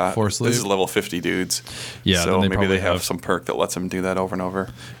something. Yeah, force leap. This is level 50 dudes. Yeah, so then maybe they have have some perk that lets them do that over and over.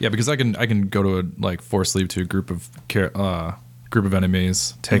 Yeah, because I can go to a like force leap to a group of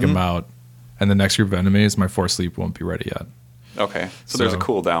enemies, take them out, and the next group of enemies, my force leap won't be ready yet. Okay, so there's a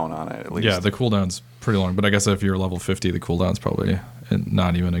cooldown on it at least. Yeah, the cooldown's pretty long, but I guess if you're level 50, the cooldown's probably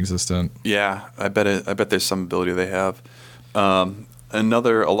not even existent. Yeah, I bet there's some ability they have.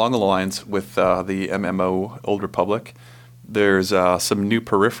 Another along the lines with the MMO Old Republic, there's some new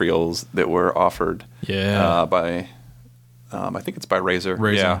peripherals that were offered. Yeah. By I think it's by Razer.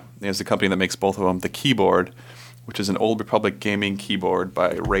 Razer. Yeah, there's the company that makes both of them. The keyboard, which is an Old Republic gaming keyboard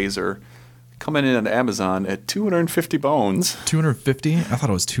by Razer, coming in on Amazon at 250 bones. 250? I thought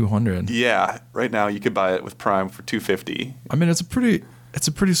it was 200. Yeah, right now you could buy it with Prime for 250. I mean, it's a pretty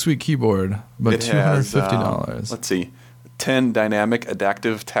sweet keyboard, but It has, $250. let's see, 10 dynamic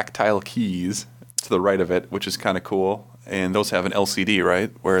adaptive tactile keys to the right of it, which is kind of cool. And those have an LCD,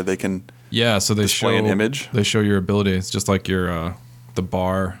 right, where they can so they display show an image. They show your abilities, just like your the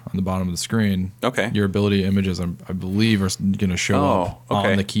bar on the bottom of the screen. Okay. Your ability images, I believe, are going to show up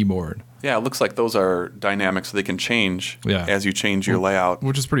on the keyboard. Yeah, it looks like those are dynamic, so they can change as you change your layout.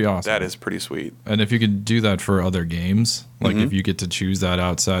 Which is pretty awesome. That is pretty sweet. And if you could do that for other games, like if you get to choose that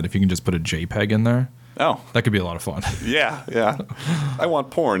outside, if you can just put a JPEG in there, that could be a lot of fun. Yeah. I want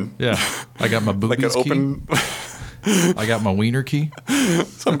porn. Yeah. I got my boobies Like an open... I got my wiener key.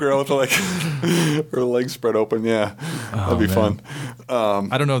 Some girl with like her legs spread open. Yeah, that'd be fun.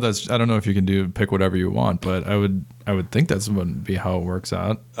 I don't know if you can pick whatever you want, but I would think that's would be how it works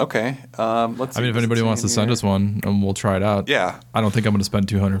out. Okay, let's. I mean, if anybody wants to send us one, we'll try it out. Yeah, I don't think I'm going to spend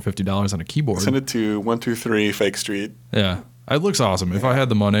 $250 on a keyboard. Send it to 123 Fake Street. Yeah, it looks awesome. If I had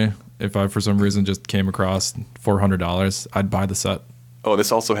the money, if I for some reason just came across $400, I'd buy the set. Oh,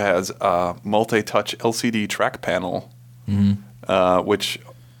 this also has a multi-touch LCD track panel, which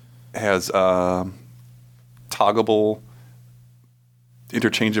has toggleable,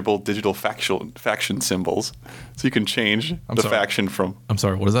 interchangeable digital faction symbols. So you can change faction from... I'm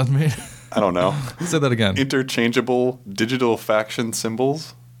sorry, what does that mean? I don't know. Say that again. Interchangeable digital faction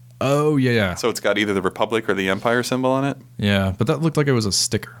symbols. Oh, yeah. So it's got either the Republic or the Empire symbol on it? Yeah, but that looked like it was a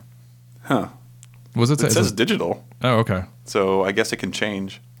sticker. Huh. Was it? It says digital. Oh, okay. So I guess it can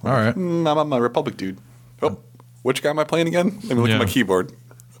change. All right. I'm a Republic dude. Oh, which guy am I playing again? Let me look at my keyboard.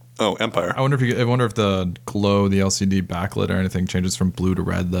 Oh, Empire. I wonder if the glow, the LCD backlit or anything changes from blue to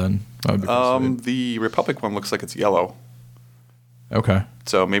red then. That would be pretty sweet. The Republic one looks like it's yellow. Okay.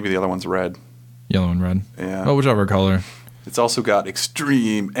 So maybe the other one's red. Yellow and red. Yeah. Well, whichever color. It's also got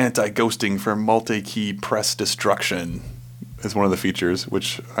extreme anti-ghosting for multi-key press destruction is one of the features,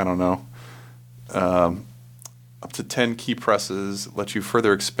 which I don't know. Up to 10 key presses let you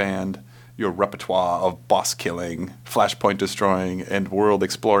further expand your repertoire of boss killing, flashpoint destroying, and world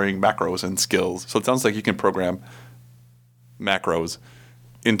exploring macros and skills. So it sounds like you can program macros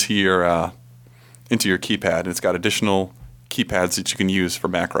into your keypad, and it's got additional keypads that you can use for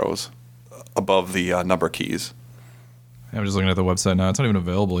macros above the number keys. I'm just looking at the website now. It's not even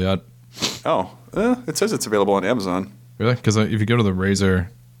available yet. Oh, it says it's available on Amazon. Really? Because if you go to the Razer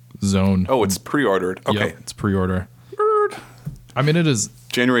Zone... Oh, it's pre-ordered. Okay. Yep, it's pre-order. I mean, it is...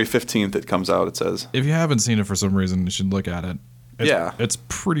 January 15th it comes out, it says. If you haven't seen it for some reason, you should look at it. It's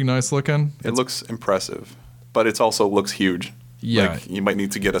pretty nice looking. It looks impressive, but it also looks huge. Yeah. Like, you might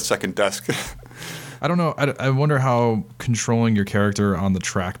need to get a second desk. I don't know. I wonder how controlling your character on the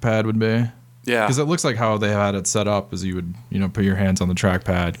trackpad would be. Yeah. Because it looks like how they had it set up is you would, put your hands on the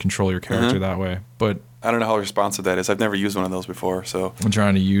trackpad, control your character that way. But I don't know how responsive that is. I've never used one of those before, so. I'm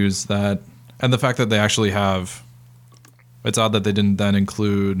trying to use that. And the fact that they actually have... It's odd that they didn't then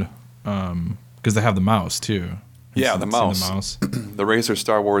include... Because they have the mouse, too. Yeah, the mouse. The Razer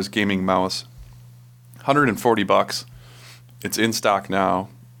Star Wars gaming mouse. $140. It's in stock now,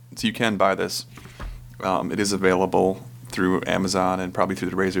 so you can buy this. It is available through Amazon and probably through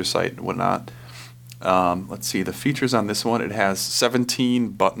the Razer site and whatnot. Let's see the features on this one. It has 17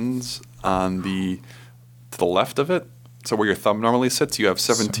 buttons on to the left of it. So where your thumb normally sits, you have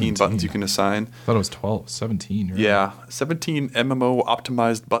 17 buttons you can assign. I thought it was 12, 17. Right? Yeah, 17 MMO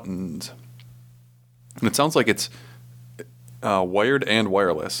optimized buttons. And it sounds like it's wired and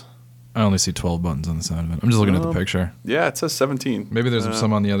wireless. I only see 12 buttons on the side of it. I'm just looking at the picture. Yeah, it says 17. Maybe there's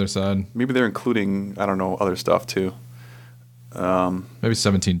some on the other side. Maybe they're including, I don't know, other stuff too. Maybe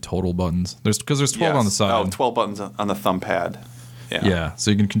 17 total buttons. Because there's 12 on the side. Oh, 12 buttons on the thumb pad. Yeah. Yeah,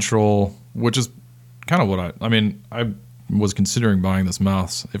 so you can control, which is kind of what I was considering buying this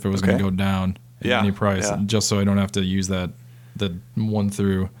mouse if it was going to go down in any price, just so I don't have to use the 1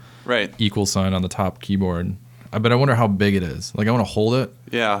 through equal sign on the top keyboard. But I wonder how big it is. Like, I want to hold it.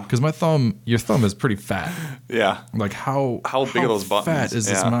 Yeah. Because your thumb is pretty fat. Yeah. Like, how big are those buttons? Fat is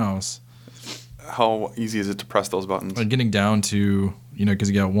this mouse? How easy is it to press those buttons? Like getting down to, because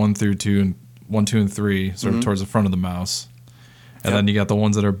you got 1 through 2 and 1, 2, and 3 sort of towards the front of the mouse. And then you got the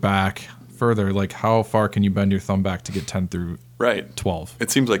ones that are back further. Like, how far can you bend your thumb back to get 10 through 12?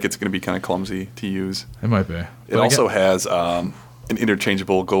 It seems like it's going to be kind of clumsy to use. It might be. It also has an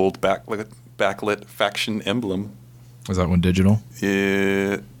interchangeable gold backlit faction emblem. Is that one digital?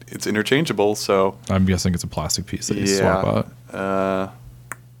 It's interchangeable, so... I'm guessing it's a plastic piece that you swap out.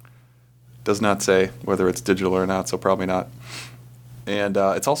 Does not say whether it's digital or not, so probably not. And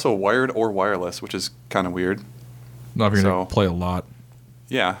it's also wired or wireless, which is kind of weird. Not if you're going to play a lot.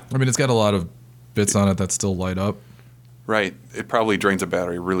 Yeah. I mean, it's got a lot of bits on it that still light up. Right. It probably drains a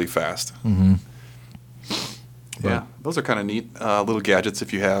battery really fast. Mm-hmm. Yeah, those are kind of neat little gadgets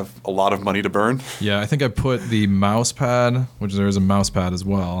if you have a lot of money to burn. Yeah, I think I put the mouse pad, which there is a mouse pad as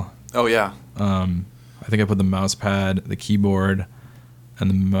well. Oh, yeah. I think I put the mouse pad, the keyboard, and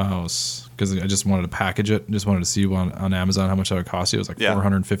the mouse because I just wanted to package it. Just wanted to see on Amazon how much that would cost you. It was like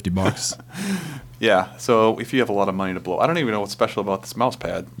 $450. Yeah, so if you have a lot of money to blow. I don't even know what's special about this mouse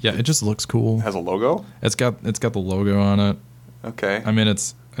pad. Yeah, it just looks cool. It has a logo? It's got the logo on it. Okay. I mean,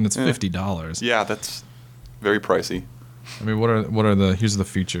 it's $50. Yeah, that's... very pricey. I mean, here's the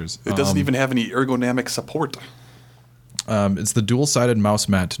features. It doesn't even have any ergonomic support. It's the dual-sided mouse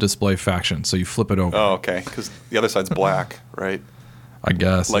mat to display faction, so you flip it over. Oh, okay, because the other side's black, right? I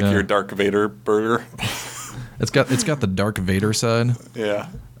guess. Like your Dark Vader burger. It's got the Dark Vader side. Yeah.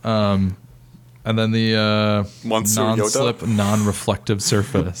 And then the non-slip, non-reflective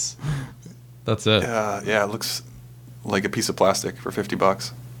surface. That's it. Yeah, it looks like a piece of plastic for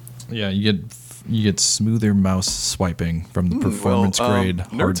 $50. Yeah, you get smoother mouse swiping from the performance grade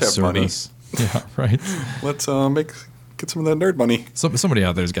hard surface. Yeah, right. Let's get some of that nerd money. Somebody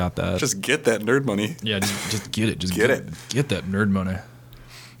out there's got that. Just get that nerd money. Yeah, just get it. Just get it. Get that nerd money.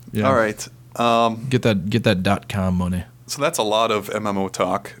 Yeah. All right. Get that .com money. So that's a lot of MMO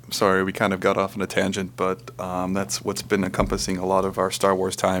talk. Sorry, we kind of got off on a tangent, but that's what's been encompassing a lot of our Star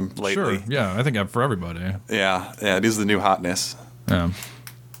Wars time lately. Sure. Yeah, I think for everybody. Yeah, it is the new hotness. Yeah.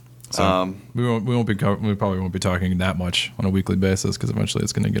 So we probably won't be talking that much on a weekly basis because eventually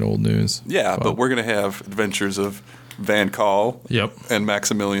it's going to get old news. Yeah, but we're going to have adventures of Van Call and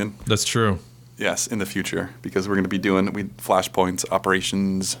Maximilian. That's true. Yes, in the future because we're going to be doing flashpoints,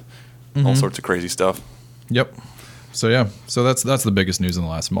 operations, all sorts of crazy stuff. Yep. So that's the biggest news in the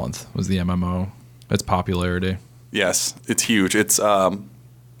last month was the MMO, its popularity. Yes, it's huge. It's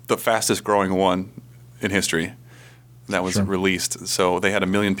the fastest growing one in history. That was released. So they had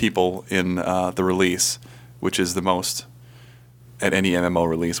 1 million people in the release, which is the most at any MMO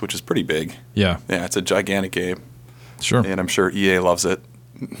release, which is pretty big. Yeah. Yeah, it's a gigantic game. Sure. And I'm sure EA loves it.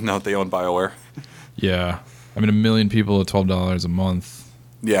 Now that they own BioWare. Yeah. I mean, 1 million people at $12 a month.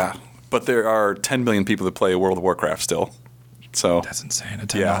 Yeah. But there are 10 million people that play World of Warcraft still. So That's insane. At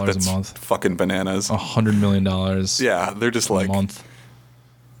 $10 that's a month. fucking bananas. $100 million Yeah, they're just a like month.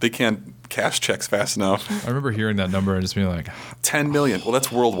 they can't cash checks fast enough. I remember hearing that number and just being like, 10 million. Well,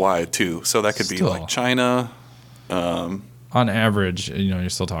 that's worldwide too. So that could be Still. like China. on average, you're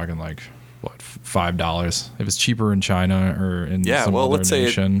still talking like, what, $5? If it's cheaper in China or in some other let's say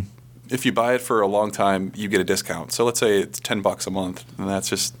nation. if you buy it for a long time, you get a discount. So let's say it's $10 a month, and that's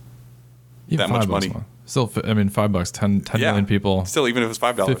just Even that much $5 money. a month. Still, $5, 10 million people, Still, even if it's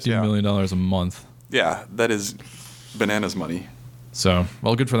 $5, $50 million a month. Yeah, that is bananas money. So,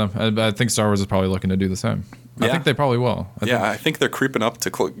 well, good for them. I think Star Wars is probably looking to do the same. I Yeah. think they probably will. I think they're creeping up to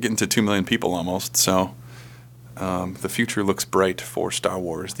getting to 2 million people almost. So the future looks bright for Star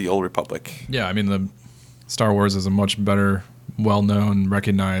Wars, the Old Republic. Yeah, I mean, the Star Wars is a much better, well-known,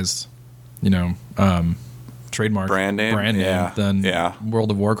 recognized, trademark Brand name? Yeah. than Yeah.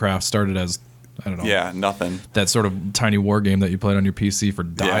 World of Warcraft started as, I don't know, Yeah, nothing. that sort of tiny war game that you played on your PC for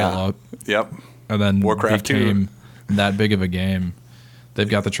dial-up, Yep. and then Warcraft 2. became that big of a game. They've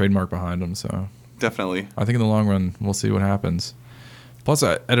got the trademark behind them, so Definitely. I think in the long run we'll see what happens. Plus,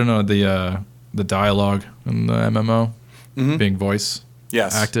 I don't know, the dialogue in the MMO being voice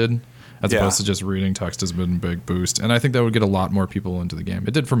Yes. acted as Yeah. opposed to just reading text has been a big boost, and I think that would get a lot more people into the game.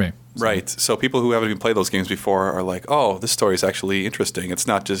 It did for me. So, Right. So people who haven't even played those games before are like, oh, this story is actually interesting. It's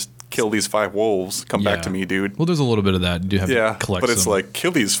not just kill these 5 wolves, come back Yeah. to me, dude. Well, there's a little bit of that. You do have Yeah, to collect but it's some- like,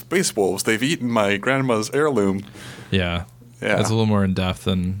 kill these space wolves. They've eaten my grandma's heirloom. yeah. Yeah. It's a little more in depth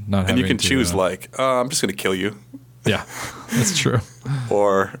than not having And you can to, choose like, I'm just going to kill you. yeah, that's true.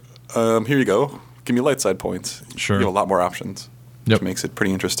 Or, here you go. Give me light side points. Sure. You have a lot more options, Yep. which makes it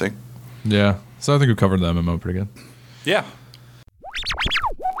pretty interesting. Yeah. So I think we covered the MMO pretty good. Yeah.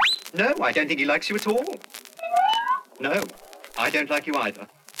 No, I don't think he likes you at all. No, I don't like you either.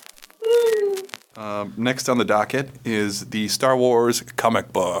 Next on the docket is the Star Wars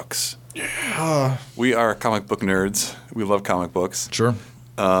comic books. Yeah. We are comic book nerds. We love comic books. Sure.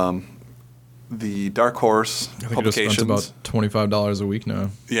 The Dark Horse I think publications. it just spent about $25 a week now.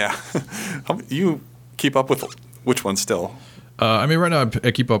 Yeah. You keep up with which one still? I mean, right now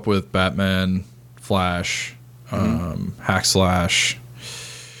I keep up with Batman, Flash, Hack Slash.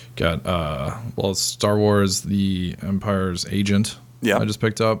 Got Star Wars: The Empire's Agent. Yeah. I just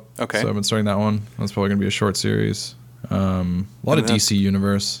picked up. Okay. So I've been starting that one. That's probably gonna be a short series. A lot of that- DC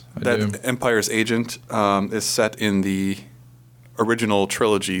Universe. I do. That Empire's Agent is set in the original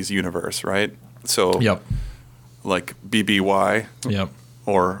trilogy's universe, right? So, Yep. like BBY Yep.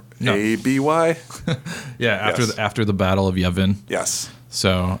 or No. ABY? Yeah. Yes. After the Battle of Yavin. Yes.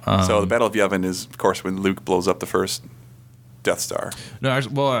 So. So the Battle of Yavin is, of course, when Luke blows up the first Death Star. No,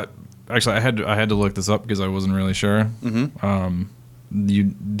 actually, I had to look this up because I wasn't really sure. Mm-hmm.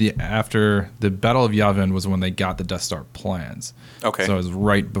 After the Battle of Yavin was when they got the Death Star plans. Okay. So it was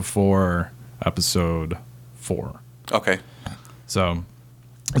right before Episode 4. Okay. So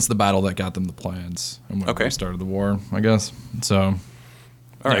it's the battle that got them the plans and when Okay. they started the war, I guess. So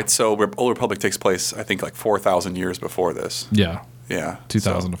All Yeah. right. So Old Republic takes place, I think, like 4,000 years before this. yeah, Yeah.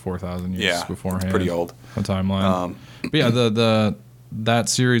 2,000 to 4,000 years Yeah, it's beforehand. pretty old. The timeline. But yeah, that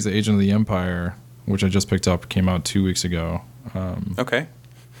series, The Agent of the Empire, which I just picked up, came out 2 weeks ago. Okay.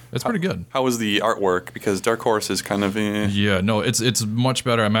 It's pretty good. How was the artwork? Because Dark Horse is kind of Yeah, no, it's much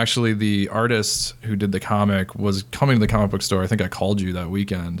better. I'm actually the artist who did the comic was coming to the comic book store. I think I called you that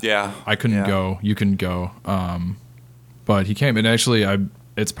weekend. Yeah. I couldn't Yeah. go. You couldn't go. But he came, and actually,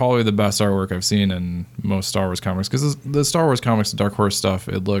 it's probably the best artwork I've seen in most Star Wars comics because the Star Wars comics, the Dark Horse stuff,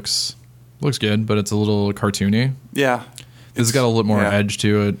 it looks good, but it's a little cartoony. Yeah. It's got a little more yeah. edge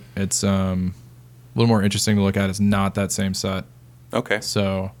to it. It's a little more interesting to look at. It's not that same set. Okay.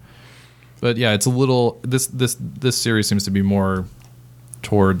 So, but yeah, it's a little. This series seems to be more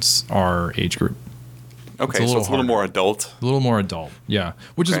towards our age group. Okay. a So little it's a little harder. more adult. A little more adult, yeah,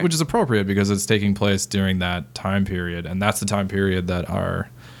 which Okay. is appropriate because it's taking place during that time period, and that's the time period that our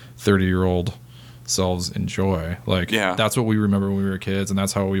 30-year-old selves enjoy. Like, Yeah. that's what we remember when we were kids, and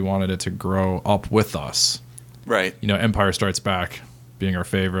that's how we wanted it to grow up with us. Right. You know, Empire Strikes Back being our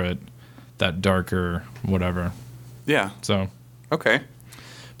favorite, that darker whatever. Yeah. So, Okay.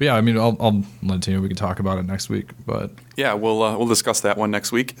 but yeah, I mean, I'll let you know. We can talk about it next week, but Yeah, we'll discuss that one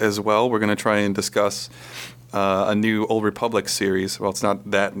next week as well. We're going to try and discuss a new Old Republic series. Well, it's not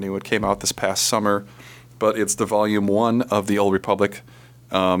that new. It came out this past summer, but it's the Volume 1 of the Old Republic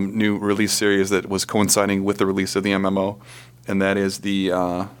new release series that was coinciding with the release of the MMO, and that is the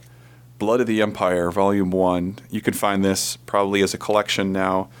Blood of the Empire Volume 1. You can find this probably as a collection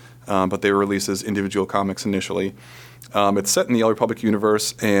now, but they were released as individual comics initially. It's set in the Old Republic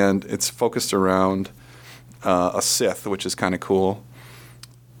universe, and it's focused around a Sith, which is kind of cool.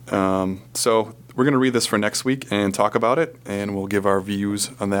 So we're going to read this for next week and talk about it, and we'll give our views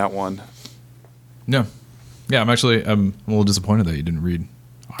on that one. Yeah. Yeah, I'm a little disappointed that you didn't read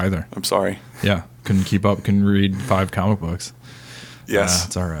either. I'm sorry. Yeah, couldn't keep up, couldn't read 5 comic books. Yes.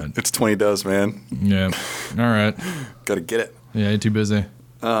 It's all right. It's 20 does, man. Yeah. All right. Got to get it. Yeah, you're too busy.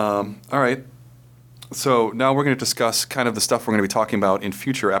 All right. So now we're going to discuss kind of the stuff we're going to be talking about in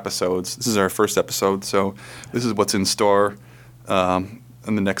future episodes. This is our first episode, so this is what's in store in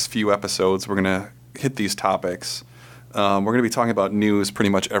the next few episodes. We're going to hit these topics. We're going to be talking about news pretty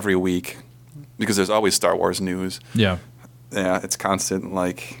much every week because there's always Star Wars news. Yeah. Yeah, it's constant,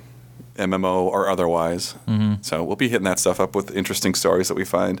 like MMO or otherwise. Mm-hmm. So we'll be hitting that stuff up with interesting stories that we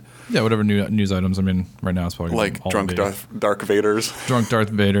find. Yeah, whatever new news items. I mean, right now it's probably Like all drunk be- Darth Vaders. Drunk Darth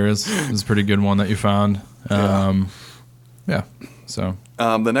Vader's is a pretty good one that you found. Yeah. So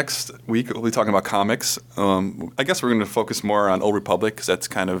The next week we'll be talking about comics. I guess we're going to focus more on Old Republic because that's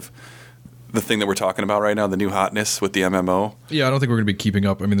kind of the thing that we're talking about right now, the new hotness with the MMO. yeah, I don't think we're going to be keeping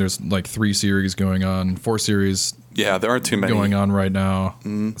up. I mean, there's like 3 series going on, 4 series Yeah, there aren't too many going on right now.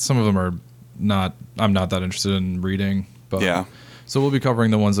 Some of them are not. I'm not that interested in reading. But Yeah. So we'll be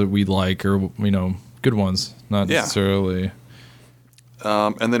covering the ones that we like, or good ones, not Yeah. necessarily.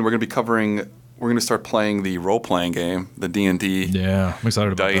 And then we're going to be covering. We're going to start playing the role-playing game, the D&D Yeah, I'm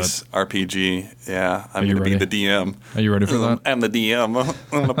excited about dice that. RPG. Yeah, I'm you going to be ready? the DM. Are you ready for that? I'm the DM. I'm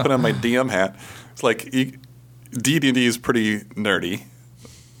going to put on my DM hat. It's like D&D is pretty nerdy.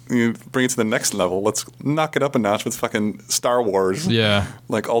 You bring it to the next level. Let's knock it up a notch with fucking Star Wars. Yeah,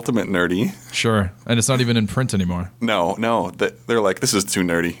 Like ultimate nerdy. sure. And it's not even in print anymore. No. They're like, this is too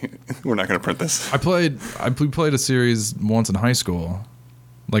nerdy. We're not going to print this. I played a series once in high school.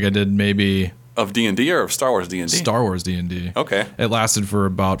 Like I did maybe Of D&D or of Star Wars D&D? Star Wars D&D. Okay. It lasted for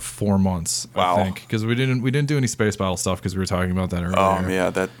about 4 months, Wow. I think, because we didn't do any space battle stuff because we were talking about that earlier. Oh, yeah,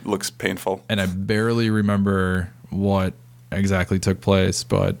 that looks painful. And I barely remember what exactly took place,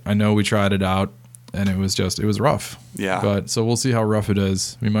 but I know we tried it out and it was rough. Yeah. But so we'll see how rough it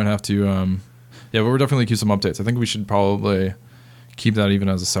is. We might have to but we'll definitely keep some updates. I think we should probably keep that even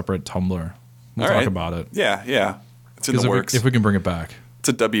as a separate Tumblr. We'll All talk right. about it. Yeah. It's in the Because works. if we can bring it back. It's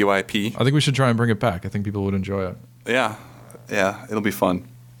a WIP. I think we should try and bring it back. I think people would enjoy it. Yeah, it'll be fun.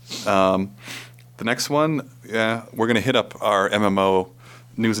 The next one, we're going to hit up our MMO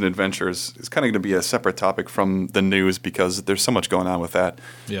news and adventures. It's kind of going to be a separate topic from the news because there's so much going on with that.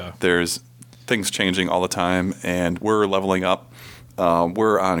 Yeah. There's things changing all the time, and we're leveling up.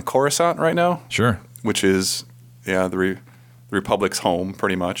 We're on Coruscant right now, Sure. which is the Republic's home,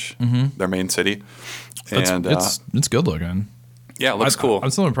 pretty much, their main city. And It's good looking. yeah, it looks cool. I'm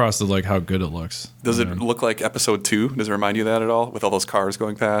still impressed with like how good it looks. Does it look like Episode 2? Does it remind you of that at all? With all those cars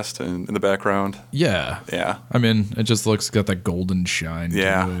going past and in the background? Yeah. Yeah. I mean, it just got that golden shine. to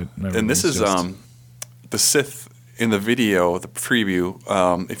Yeah. it, And this is everything's the Sith in the video, the preview.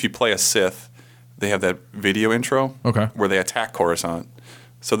 If you play a Sith, they have that video intro Okay. where they attack Coruscant.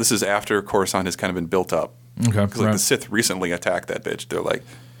 So this is after Coruscant has kind of been built up. Okay. Because like the Sith recently attacked that bitch. They're like,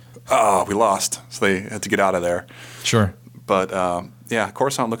 oh, we lost. So they had to get out of there. Sure. But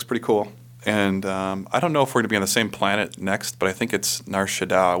Coruscant looks pretty cool. And I don't know if we're going to be on the same planet next, but I think it's Nar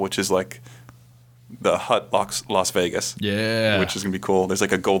Shaddaa, which is like the Hut Las Vegas. Yeah. Which is going to be cool. There's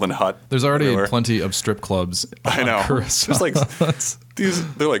like a golden hut. There's already everywhere. plenty of strip clubs. I on know. Coruscant. There's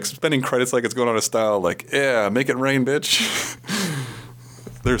like they're like spending credits like it's going out of style. Like, yeah, make it rain, bitch.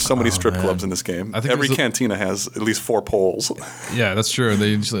 There's so many strip man. clubs in this game. I think Every there's a- cantina has at least 4 poles. Yeah, that's true. They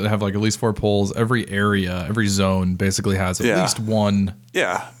usually have like at least 4 poles. Every area, every zone basically has at Yeah. least one.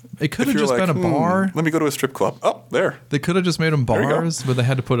 Yeah. It could If have you're just like, been a bar. Let me go to a strip club. Oh, there. They could have just made them you go. bars, but they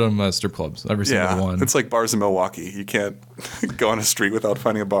had to put them as strip clubs. Every single Yeah. one. It's like bars in Milwaukee. You can't go on a street without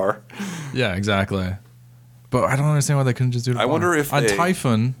finding a bar. Yeah, exactly. But I don't understand why they couldn't just do it. I wonder if on they-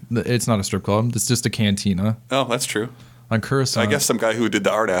 Typhon, it's not a strip club. It's just a cantina. Oh, that's true. On Coruscant, I guess some guy who did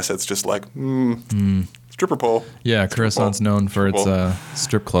the art assets just like, stripper pole. Yeah, Coruscant's known for its Well-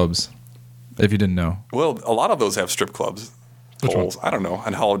 strip clubs. If you didn't know, Well, a lot of those have strip clubs. Which Poles. I don't know.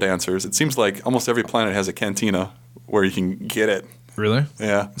 And hollow dancers. It seems like almost every planet has a cantina where you can get it. really.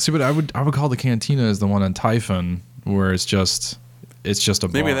 Yeah. See, but I would call the cantina is the one on Typhon where it's just a bar.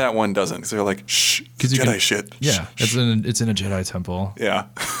 Maybe that one doesn't. Because they're like, shh, it's 'Cause you Jedi can- shit. Yeah, Shh. it's in a Jedi temple. Yeah.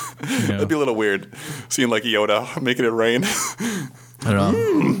 That'd be a little weird. Seeing like Yoda making it rain. I don't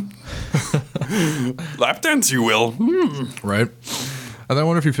know, Lap dance, you will. right? And I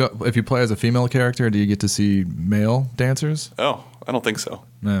wonder if you play as a female character, do you get to see male dancers? Oh, I don't think so.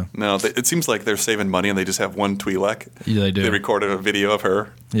 No. No, it seems like they're saving money and they just have one Twi'lek. Yeah, they do. They recorded a video of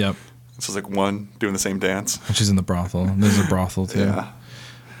her. Yep. So it's like one doing the same dance. And she's in the brothel. And there's a brothel too. Yeah.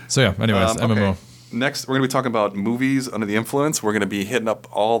 So yeah, anyways, MMO. Okay. Next, we're going to be talking about movies under the influence. We're going to be hitting up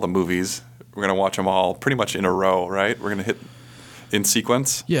all the movies. We're going to watch them all pretty much in a row, right? We're going to hit in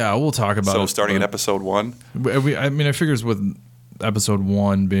sequence. Yeah, we'll talk about it. So starting at episode 1. I figures with episode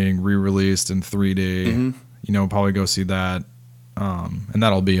 1 being re-released in 3D, probably go see that. And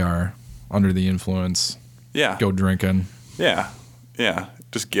that'll be our under the influence. Yeah. Go drinking. Yeah.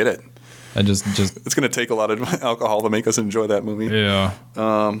 Just get it. And just it's going to take a lot of alcohol to make us enjoy that movie. Yeah.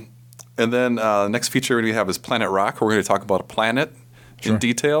 And then next feature we have is Planet Rock. We're going to talk about a planet in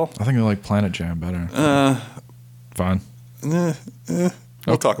detail. I think I like Planet Jam better. Fine.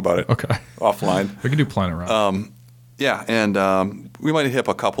 We'll talk about it. Okay. Offline. We can do Planet Rock. Yeah, and we might hit up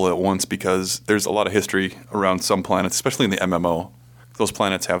a couple at once because there's a lot of history around some planets, especially in the MMO. Those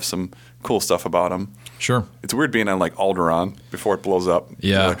planets have some cool stuff about them. Sure. It's weird being on like Alderaan before it blows up.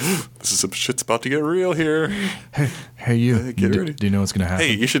 Yeah. Like, this is some shit's about to get real here. Hey, you. Get ready. Do you know what's going to happen?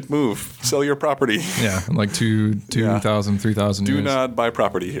 Hey, you should move. Sell your property. Yeah, in like 2,000, 3,000 years. Do not buy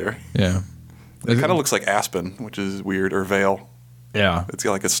property here. Yeah. It kind of looks like Aspen, which is weird, or Vale. Yeah. It's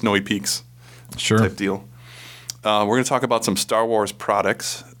got like a Snowy Peaks Sure. type deal. We're going to talk about some Star Wars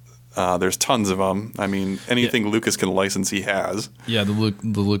products. There's tons of them. I mean, anything Lucas can license, he has. Yeah, the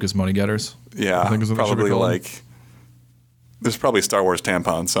Lucas money getters. Yeah, I think is what they should be probably called. like. There's probably Star Wars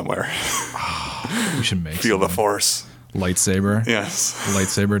tampons somewhere. We should make Feel the some. Force. Lightsaber. Yes.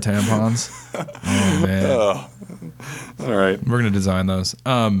 Lightsaber tampons. Oh man. All right. We're gonna design those.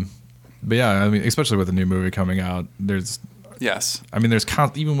 But yeah, I mean, especially with a new movie coming out, there's Yes.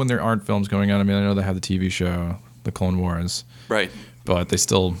 even when there aren't films going on. I mean, I know they have the TV show, The Clone Wars, Right. but they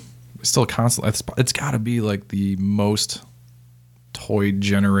still constantly. It's got to be like the most toy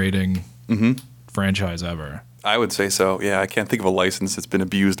generating franchise ever. I would say so. Yeah, I can't think of a license that's been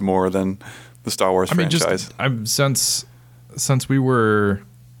abused more than the Star Wars franchise. Since we were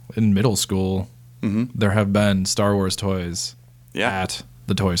in middle school, there have been Star Wars toys at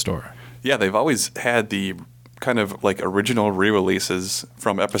the toy store. Yeah, they've always had the kind of like original re-releases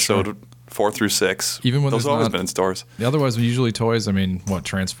from episode 4 through 6. Even when those there's have always not- been in stores. Otherwise, usually toys. I mean,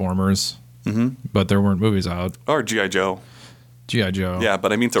 Transformers, but there weren't movies out. Or G.I. Joe. G.I. Joe. Yeah,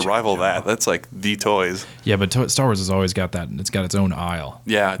 but I mean to rival that, that's like the toys. Yeah, but Star Wars has always got that. It's got its own aisle.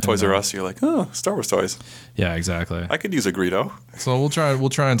 Yeah, Toys R Us, you're like, oh, Star Wars toys. Yeah, exactly. I could use a Greedo. So we'll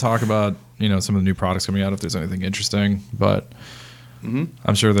try and talk about some of the new products coming out if there's anything interesting. But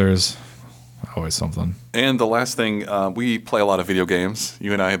I'm sure there's always something. And the last thing, we play a lot of video games.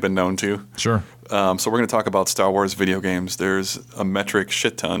 You and I have been known to. Sure. So we're going to talk about Star Wars video games. There's a metric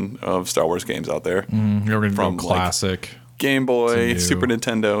shit ton of Star Wars games out there. We're going to From, go classic. Game Boy, to Super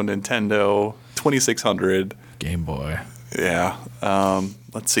Nintendo, Nintendo, 2600. Game Boy. Yeah.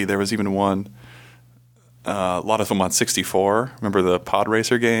 Let's see. There was even one. A lot of them on 64. Remember the Pod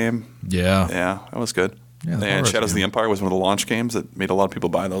Racer game? Yeah. Yeah, that was good. Yeah, the Pod and Racer Shadows of the game. Empire was one of the launch games that made a lot of people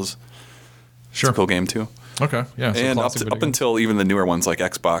buy those. Sure. It's a cool game too. Okay. Yeah. So And classic video up games. until even the newer ones like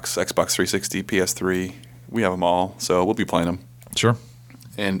Xbox 360, PS3, we have them all. So we'll be playing them Sure.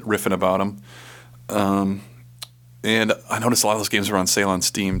 and riffing about them. And I noticed a lot of those games were on sale on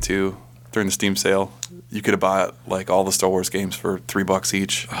Steam too. During the Steam sale, you could have bought like all the Star Wars games for $3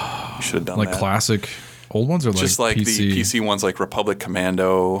 each. You should have done Like that. classic old ones or Just like PC? the PC ones, like Republic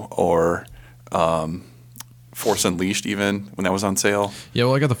Commando or Force Unleashed, even when that was on sale. Yeah.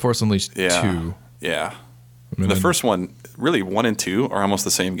 Well, I got the Force Unleashed 2. Yeah. I mean, The first one, really, 1 and 2 are almost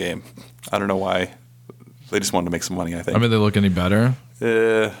the same game. I don't know why. They just wanted to make some money, I think. I mean, they look any better?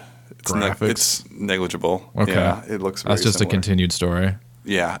 Graphics? It's negligible. Okay. Yeah, it looks very That's just similar. a continued story.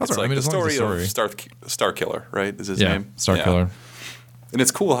 Yeah, That's it's all right. like I mean, the as long as story the of Starkiller, right? Is his Yeah. name? Starkiller. And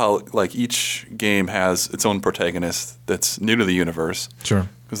it's cool how like each game has its own protagonist that's new to the universe. Sure.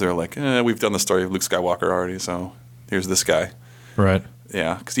 Because they're like, we've done the story of Luke Skywalker already, so here's this guy. Right.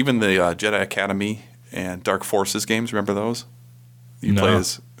 Yeah, because even the Jedi Academy and Dark Forces games, remember those? You No. play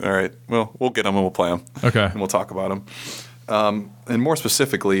as. All right, well, we'll get them and we'll play them. Okay. And we'll talk about them. And more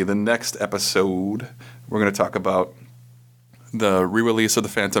specifically, the next episode, we're going to talk about the re-release of The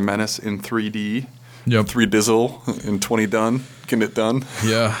Phantom Menace in 3D. Yep. 3-dizzle in 20 done. Getting it done.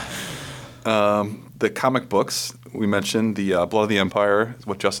 Yeah. The comic books, we mentioned, the Blood of the Empire is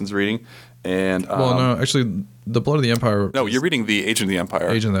what Justin's reading. And Well, no, actually, the Blood of the Empire. No, you're reading the Agent of the Empire.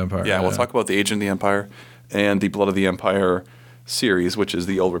 Agent of the Empire, Yeah, we'll yeah. talk about the Agent of the Empire and the Blood of the Empire series, which is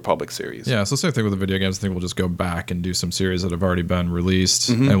the Old Republic series. Yeah, so same thing with the video games. I think we'll just go back and do some series that have already been released,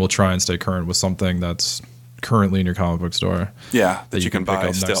 and we'll try and stay current with something that's currently in your comic book store. Yeah, That you can buy pick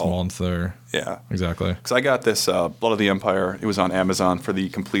up still. next month or Yeah. exactly. Because I got this Blood of the Empire. It was on Amazon for the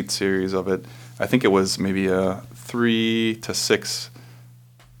complete series of it. I think it was maybe 3 to 6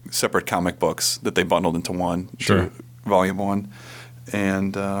 separate comic books that they bundled into one. Sure. To volume 1.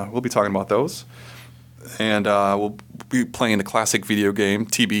 And we'll be talking about those. And we'll be playing the classic video game,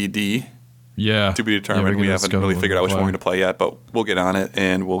 TBD. Yeah. To be determined. Yeah, We haven't really figured out which one we're going to play yet, but we'll get on it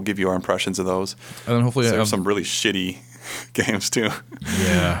and we'll give you our impressions of those. And then hopefully There's some really shitty games too.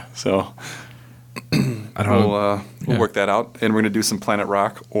 Yeah. So I don't know. we'll work that out, and we're going to do some Planet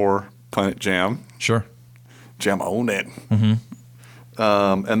Rock or Planet Jam. Sure. Jam own it. Mm-hmm.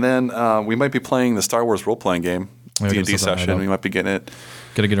 And then we might be playing the Star Wars role-playing game, Yeah, we gotta D&D set that session. up. We might be getting it.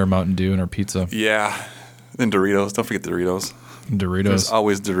 Got to get our Mountain Dew and our pizza. Yeah. And Doritos. Don't forget Doritos. Doritos. There's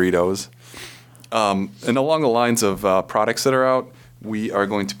always Doritos. And along the lines of products that are out, we are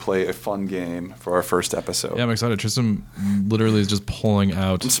going to play a fun game for our first episode. Yeah, I'm excited. Tristan literally is just pulling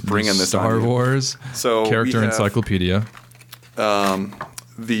out Just bringing the this Star on you. Wars So character we have encyclopedia.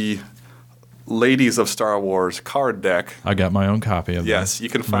 The Ladies of Star Wars card deck. I got my own copy of Yes, that. you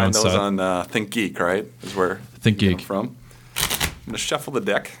can My own find those set. on ThinkGeek, right? Is where ThinkGeek. you get them from. I'm going to shuffle the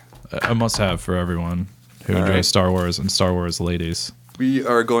deck. A must-have for everyone who All enjoys right. Star Wars and Star Wars ladies. We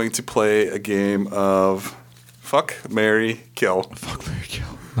are going to play a game of Fuck, Marry, Kill. Fuck, Mary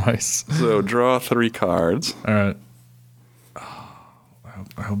Kill. Nice. So draw 3 cards. All right.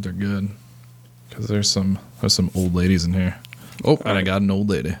 I hope they're good because there's some old ladies in here. Oh, and I got an old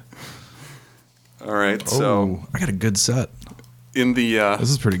lady. All right, so I got a good set. in the This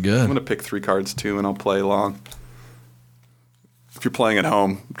is pretty good. I'm going to pick 3 cards too, and I'll play along. If you're playing at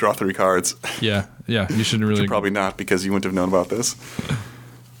home, draw 3 cards. Yeah, you shouldn't really. Probably not, because you wouldn't have known about this.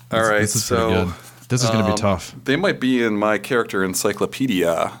 All right, This is so pretty good. This is going to be tough. They might be in my character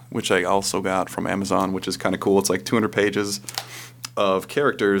encyclopedia, which I also got from Amazon, which is kind of cool. It's like 200 pages of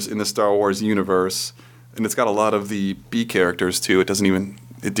characters in the Star Wars universe, and it's got a lot of the B characters too.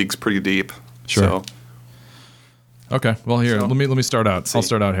 It digs pretty deep. Sure. So, Okay. Well, here, So- let me start out. I'll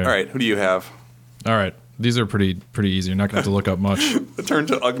start out here. all right, who do you have? All right. These are pretty easy. You're not going to have to look up much. A turn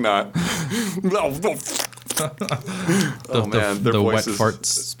to Ugnaught. Oh man, their the wet voices. fart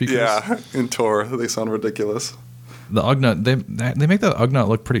speakers. Yeah, in Tor, they sound ridiculous. The Ugnaught. They make that Ugnaught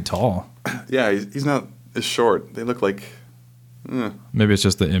look pretty tall. Yeah, he's not as short. They look like, Maybe it's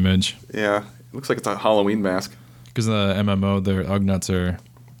just the image. yeah, it looks like it's a Halloween mask. Because in the MMO, their Ugnaughts are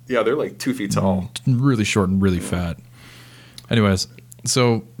Yeah, they're like 2 feet tall. really short and really fat. Anyways,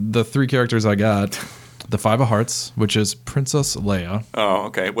 so the 3 characters I got, the 5 of Hearts, which is Princess Leia, Oh,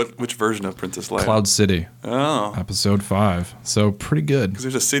 okay. Which version of Princess Leia? Cloud City, Oh, episode 5. So pretty good. because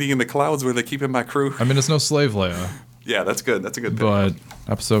there's a city in the clouds where they keep in my crew. I mean, it's no slave Leia, Yeah, that's good. That's a good pick. but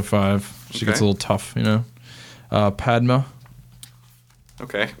episode 5, she gets a Okay. little tough, you know. Padma,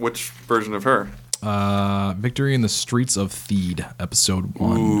 Okay, which version of her? Victory in the Streets of Theed, episode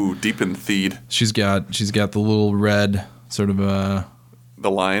 1. Ooh, deep in Theed. She's got the little red sort of The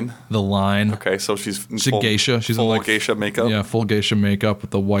line. the line. Okay, so she's in She's a geisha. She's in full like geisha makeup. Yeah, full geisha makeup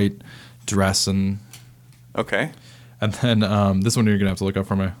with the white dress and Okay. then this one you're gonna have to look up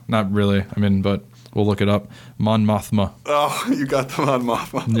for me. Not really. I mean, but we'll look it up. Mon Mothma. Oh, you got the Mon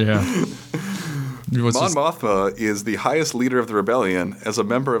Mothma. Yeah. What's Mon this- Mothma is the highest leader of the rebellion. As a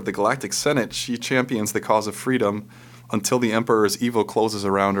member of the Galactic Senate, she champions the cause of freedom until the Emperor's evil closes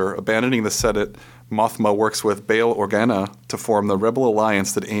around her. Abandoning the Senate, Mothma works with Bail Organa to form the rebel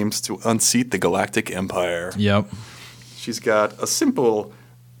alliance that aims to unseat the Galactic Empire. Yep. She's got a simple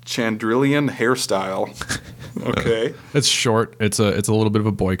Chandrillian hairstyle. Okay. It's short. It's a little bit of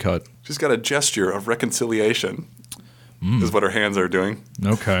a boy cut. She's got a gesture of reconciliation, is what her hands are doing.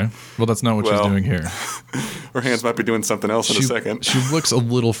 Okay. Well, that's not what Well, she's doing here. Her hands might be doing something else in a second. She looks a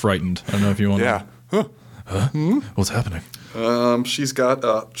little frightened. I don't know if you want Yeah. to. What's happening? She's got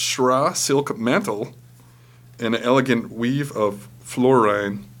a Shra silk mantle and an elegant weave of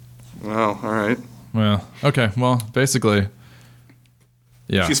fluorine. Wow, all right. Well, okay. Well, basically,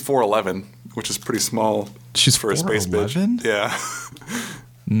 yeah. She's 4'11", which is pretty small She's for a space bitch. 4'11"? Yeah.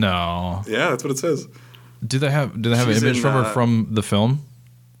 No. Yeah, that's what it says. Do they have an She's image in, from her from the film?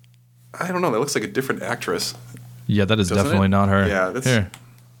 I don't know. That looks like a different actress. Yeah, that is Doesn't definitely it? not her. Yeah, that's- Here.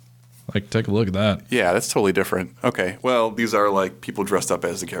 Like, take a look at that. Yeah, that's totally different. Okay. Well, these are like people dressed up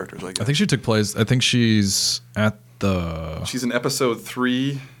as the characters, I guess. I think she took place. I think she's at the. She's in episode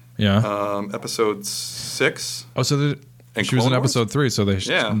 3, Yeah. episode 6. Oh, so and she was in Clone Wars? episode 3. So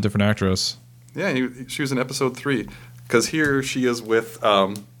Yeah. different actress. Yeah, she was in episode 3. Because here she is with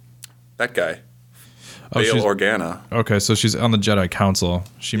that guy, Oh, Bail she's- Organa. Okay, so she's on the Jedi Council.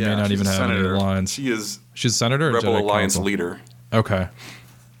 She may not she's even a have any senator. lines. She is She's a senator or Rebel Jedi Alliance Council? leader. Okay.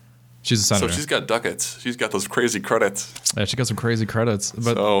 She's a senator. So she's got ducats. She's got those crazy credits. Yeah, she got some crazy credits.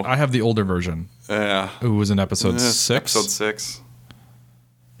 But So- I have the older version. Yeah. Who was in episode 6? Episode 6.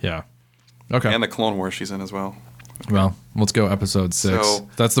 Yeah. Okay. And the Clone Wars she's in as well. Well, let's go episode 6. So-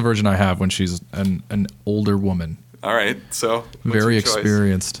 That's the version I have when she's an older woman. All right. So what's Very your choice?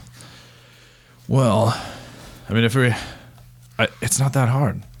 experienced. Well, I mean, it's not that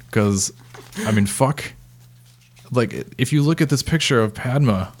hard. Because, I mean, fuck. Like, if you look at this picture of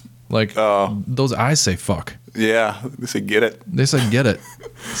Padma, like, those eyes say fuck. Yeah. They say get it. They said get it.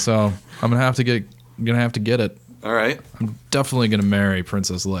 So I'm gonna have to get it. All right. I'm definitely gonna marry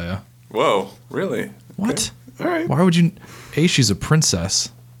Princess Leia. Whoa. Really? What? Okay. All right. Why would you? She's a princess.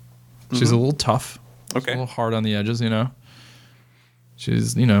 She's a little tough. She's Okay. a little hard on the edges, you know.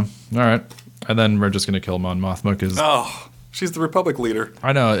 She's, you know, all right. And then we're just gonna kill Mon Mothma because Oh, she's the Republic leader.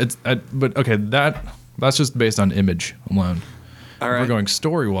 I know but okay, that's just based on image alone. All If right. we're going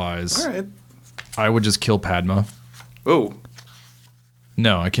story wise, All right. I would just kill Padma. Oh.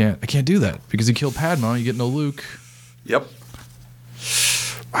 No, I can't do that because you kill Padma, you get no Luke. Yep.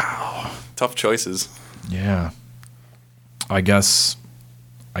 Wow. Tough choices. Yeah. I guess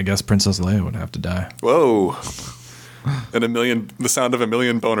Princess Leia would have to die. Whoa. And the sound of a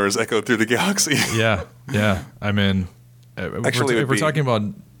million boners echoed through the galaxy. Yeah. I mean, Actually, if we're talking about,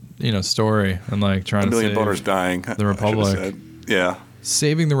 you know, story and like trying A million to save boners dying. the Republic. Yeah.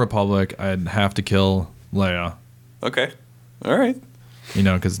 Saving the Republic, I'd have to kill Leia. Okay. All right. You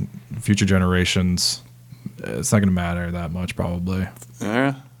know, because future generations, it's not going to matter that much probably.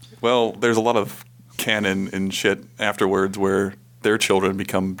 Well, there's a lot of canon and shit afterwards where their children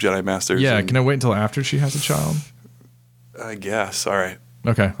become Jedi Masters. Yeah. and- Can I wait until after she has a child? I guess. All right.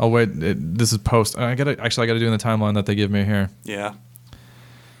 Okay, I'll wait. This is post. I gotta do in the timeline that they give me here. Yeah.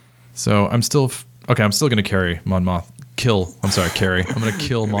 So I'm still I'm still gonna carry Mon Moth. Carry. I'm gonna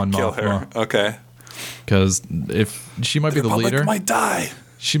kill Mon Kill her. Mothma Okay. because if she might be the Republic leader, might die.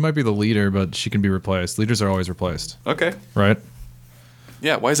 she might be the leader, but she can be replaced. Leaders are always replaced, Okay. right?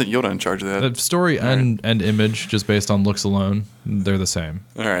 Yeah. Why isn't Yoda in charge of that? The story and image, just based on looks alone, they're the same.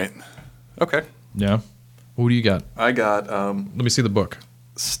 All right. Okay. Yeah. Who do you got? I got Let me see the book.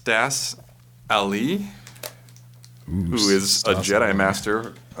 Stas Ali, who is Stas a Jedi Ali.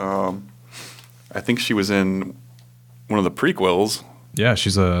 Master. I think she was in one of the prequels. Yeah,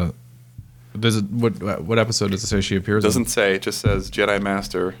 she's a. What episode does it say she appears? Doesn't say. It just says Jedi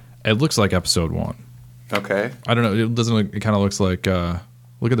Master. in? It looks like episode 1. Okay. I don't know. It doesn't. It kind of looks like.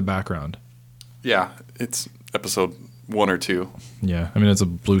 Look at the background. Yeah. It's episode 1 or 2. Yeah, I mean it's a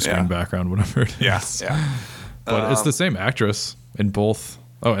blue screen Yeah. background, whatever it is. Yeah. But it's the same actress in both.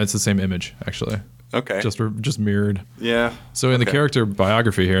 Oh, it's the same image actually, Okay. just mirrored. yeah. So in the Okay. character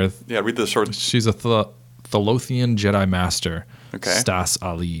biography here, Yeah. Read the short. she's a Thalothian Jedi Master. Okay. Stas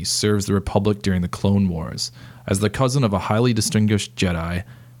Ali serves the Republic during the Clone Wars as the cousin of a highly distinguished Jedi,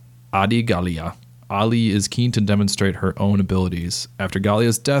 Adi Gallia. Ali is keen to demonstrate her own abilities. After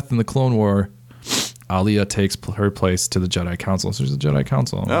Gallia's death in the Clone War, Alia takes her place to the Jedi Council. So she's a Jedi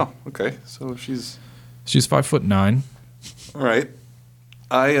Council. Oh. Okay. So she's She's 5'9". all right.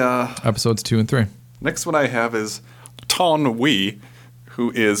 Episodes 2 and 3. Next one I have is Ton Wee,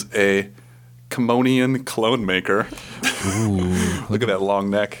 who is a Kamonian clone maker. Ooh, Look at that long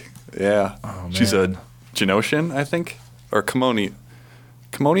neck. Yeah. Oh, She's a man. Genoshan, I think, or Camonia.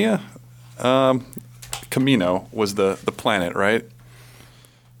 Camino was the planet, right?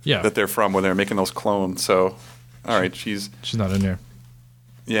 yeah. That they're from when they're making those clones. So, all right, she's not in here.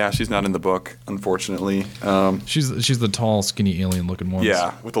 not in the book, unfortunately. She's the tall, skinny, alien-looking one.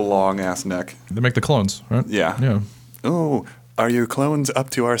 Yeah, with a long ass neck. They make the clones, right? Yeah. Yeah. Oh, are your clones up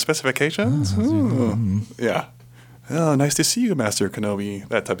to our specifications? Ooh. Yeah. Oh, nice to see you, Master Kenobi.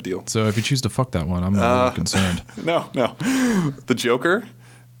 That type of deal. So if you choose to fuck that one, I'm not really concerned. No. The Joker,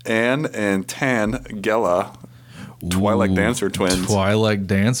 Anne and Tan Gela, Twilight Ooh, Dancer twins. Twilight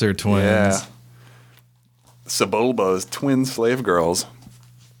Dancer twins. Yeah. Sebulba's twin slave girls.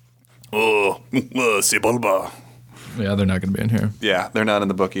 Oh, Sebulba. Yeah, they're not going to be in here. Yeah, they're not in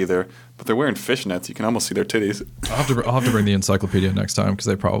the book either, but they're wearing fishnets. You can almost see their titties. I'll have to bring the encyclopedia next time because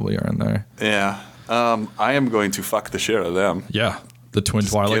they probably are in there. Yeah. I am going to fuck the shit out of them. Yeah, the twin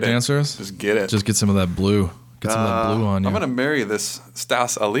Just Twilight get it. Dancers. Just get it. Just get some of that blue. Get some of that blue on you. I'm going to marry this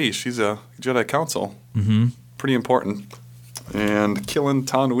Stas Ali. She's a Jedi Council. Mm-hmm. Pretty important. And killing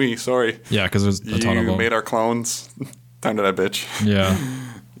Tan Wee. Sorry. Yeah, because there's a ton of You them. made our clones. Time to die, bitch. Yeah,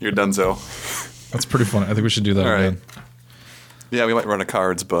 You're donezo. that's pretty funny. I think we should do that All right. again. Yeah, we might run a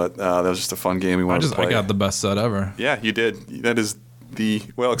cards, but that was just a fun game we wanted to play. I got the best set ever. Yeah, you did. That is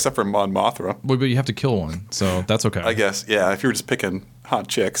well, except for Mon Mothra. Well, but you have to kill one, so that's okay. I guess, yeah. If you were just picking hot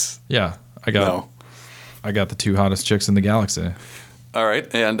chicks. Yeah, I got the 2 hottest chicks in the galaxy. All right,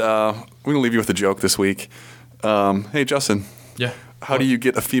 and we're going to leave you with a joke this week. Hey, Justin. Yeah. How do you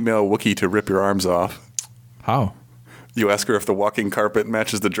get a female Wookiee to rip your arms off? How? You ask her if the walking carpet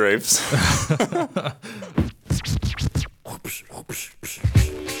matches the drapes.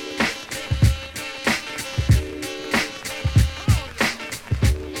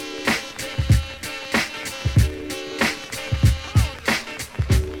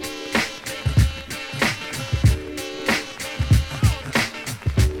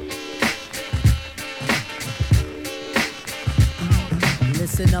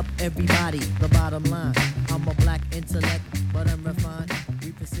 Listen up, everybody. The bottom line. I'm a black intellect, but I'm refined.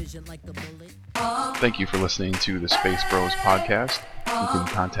 We precision like the bullet. Thank you for listening to the Space Bros podcast. You can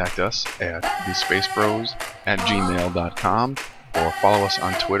contact us at thespacebros@gmail.com or follow us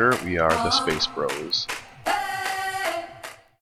on Twitter. We are the Space Bros.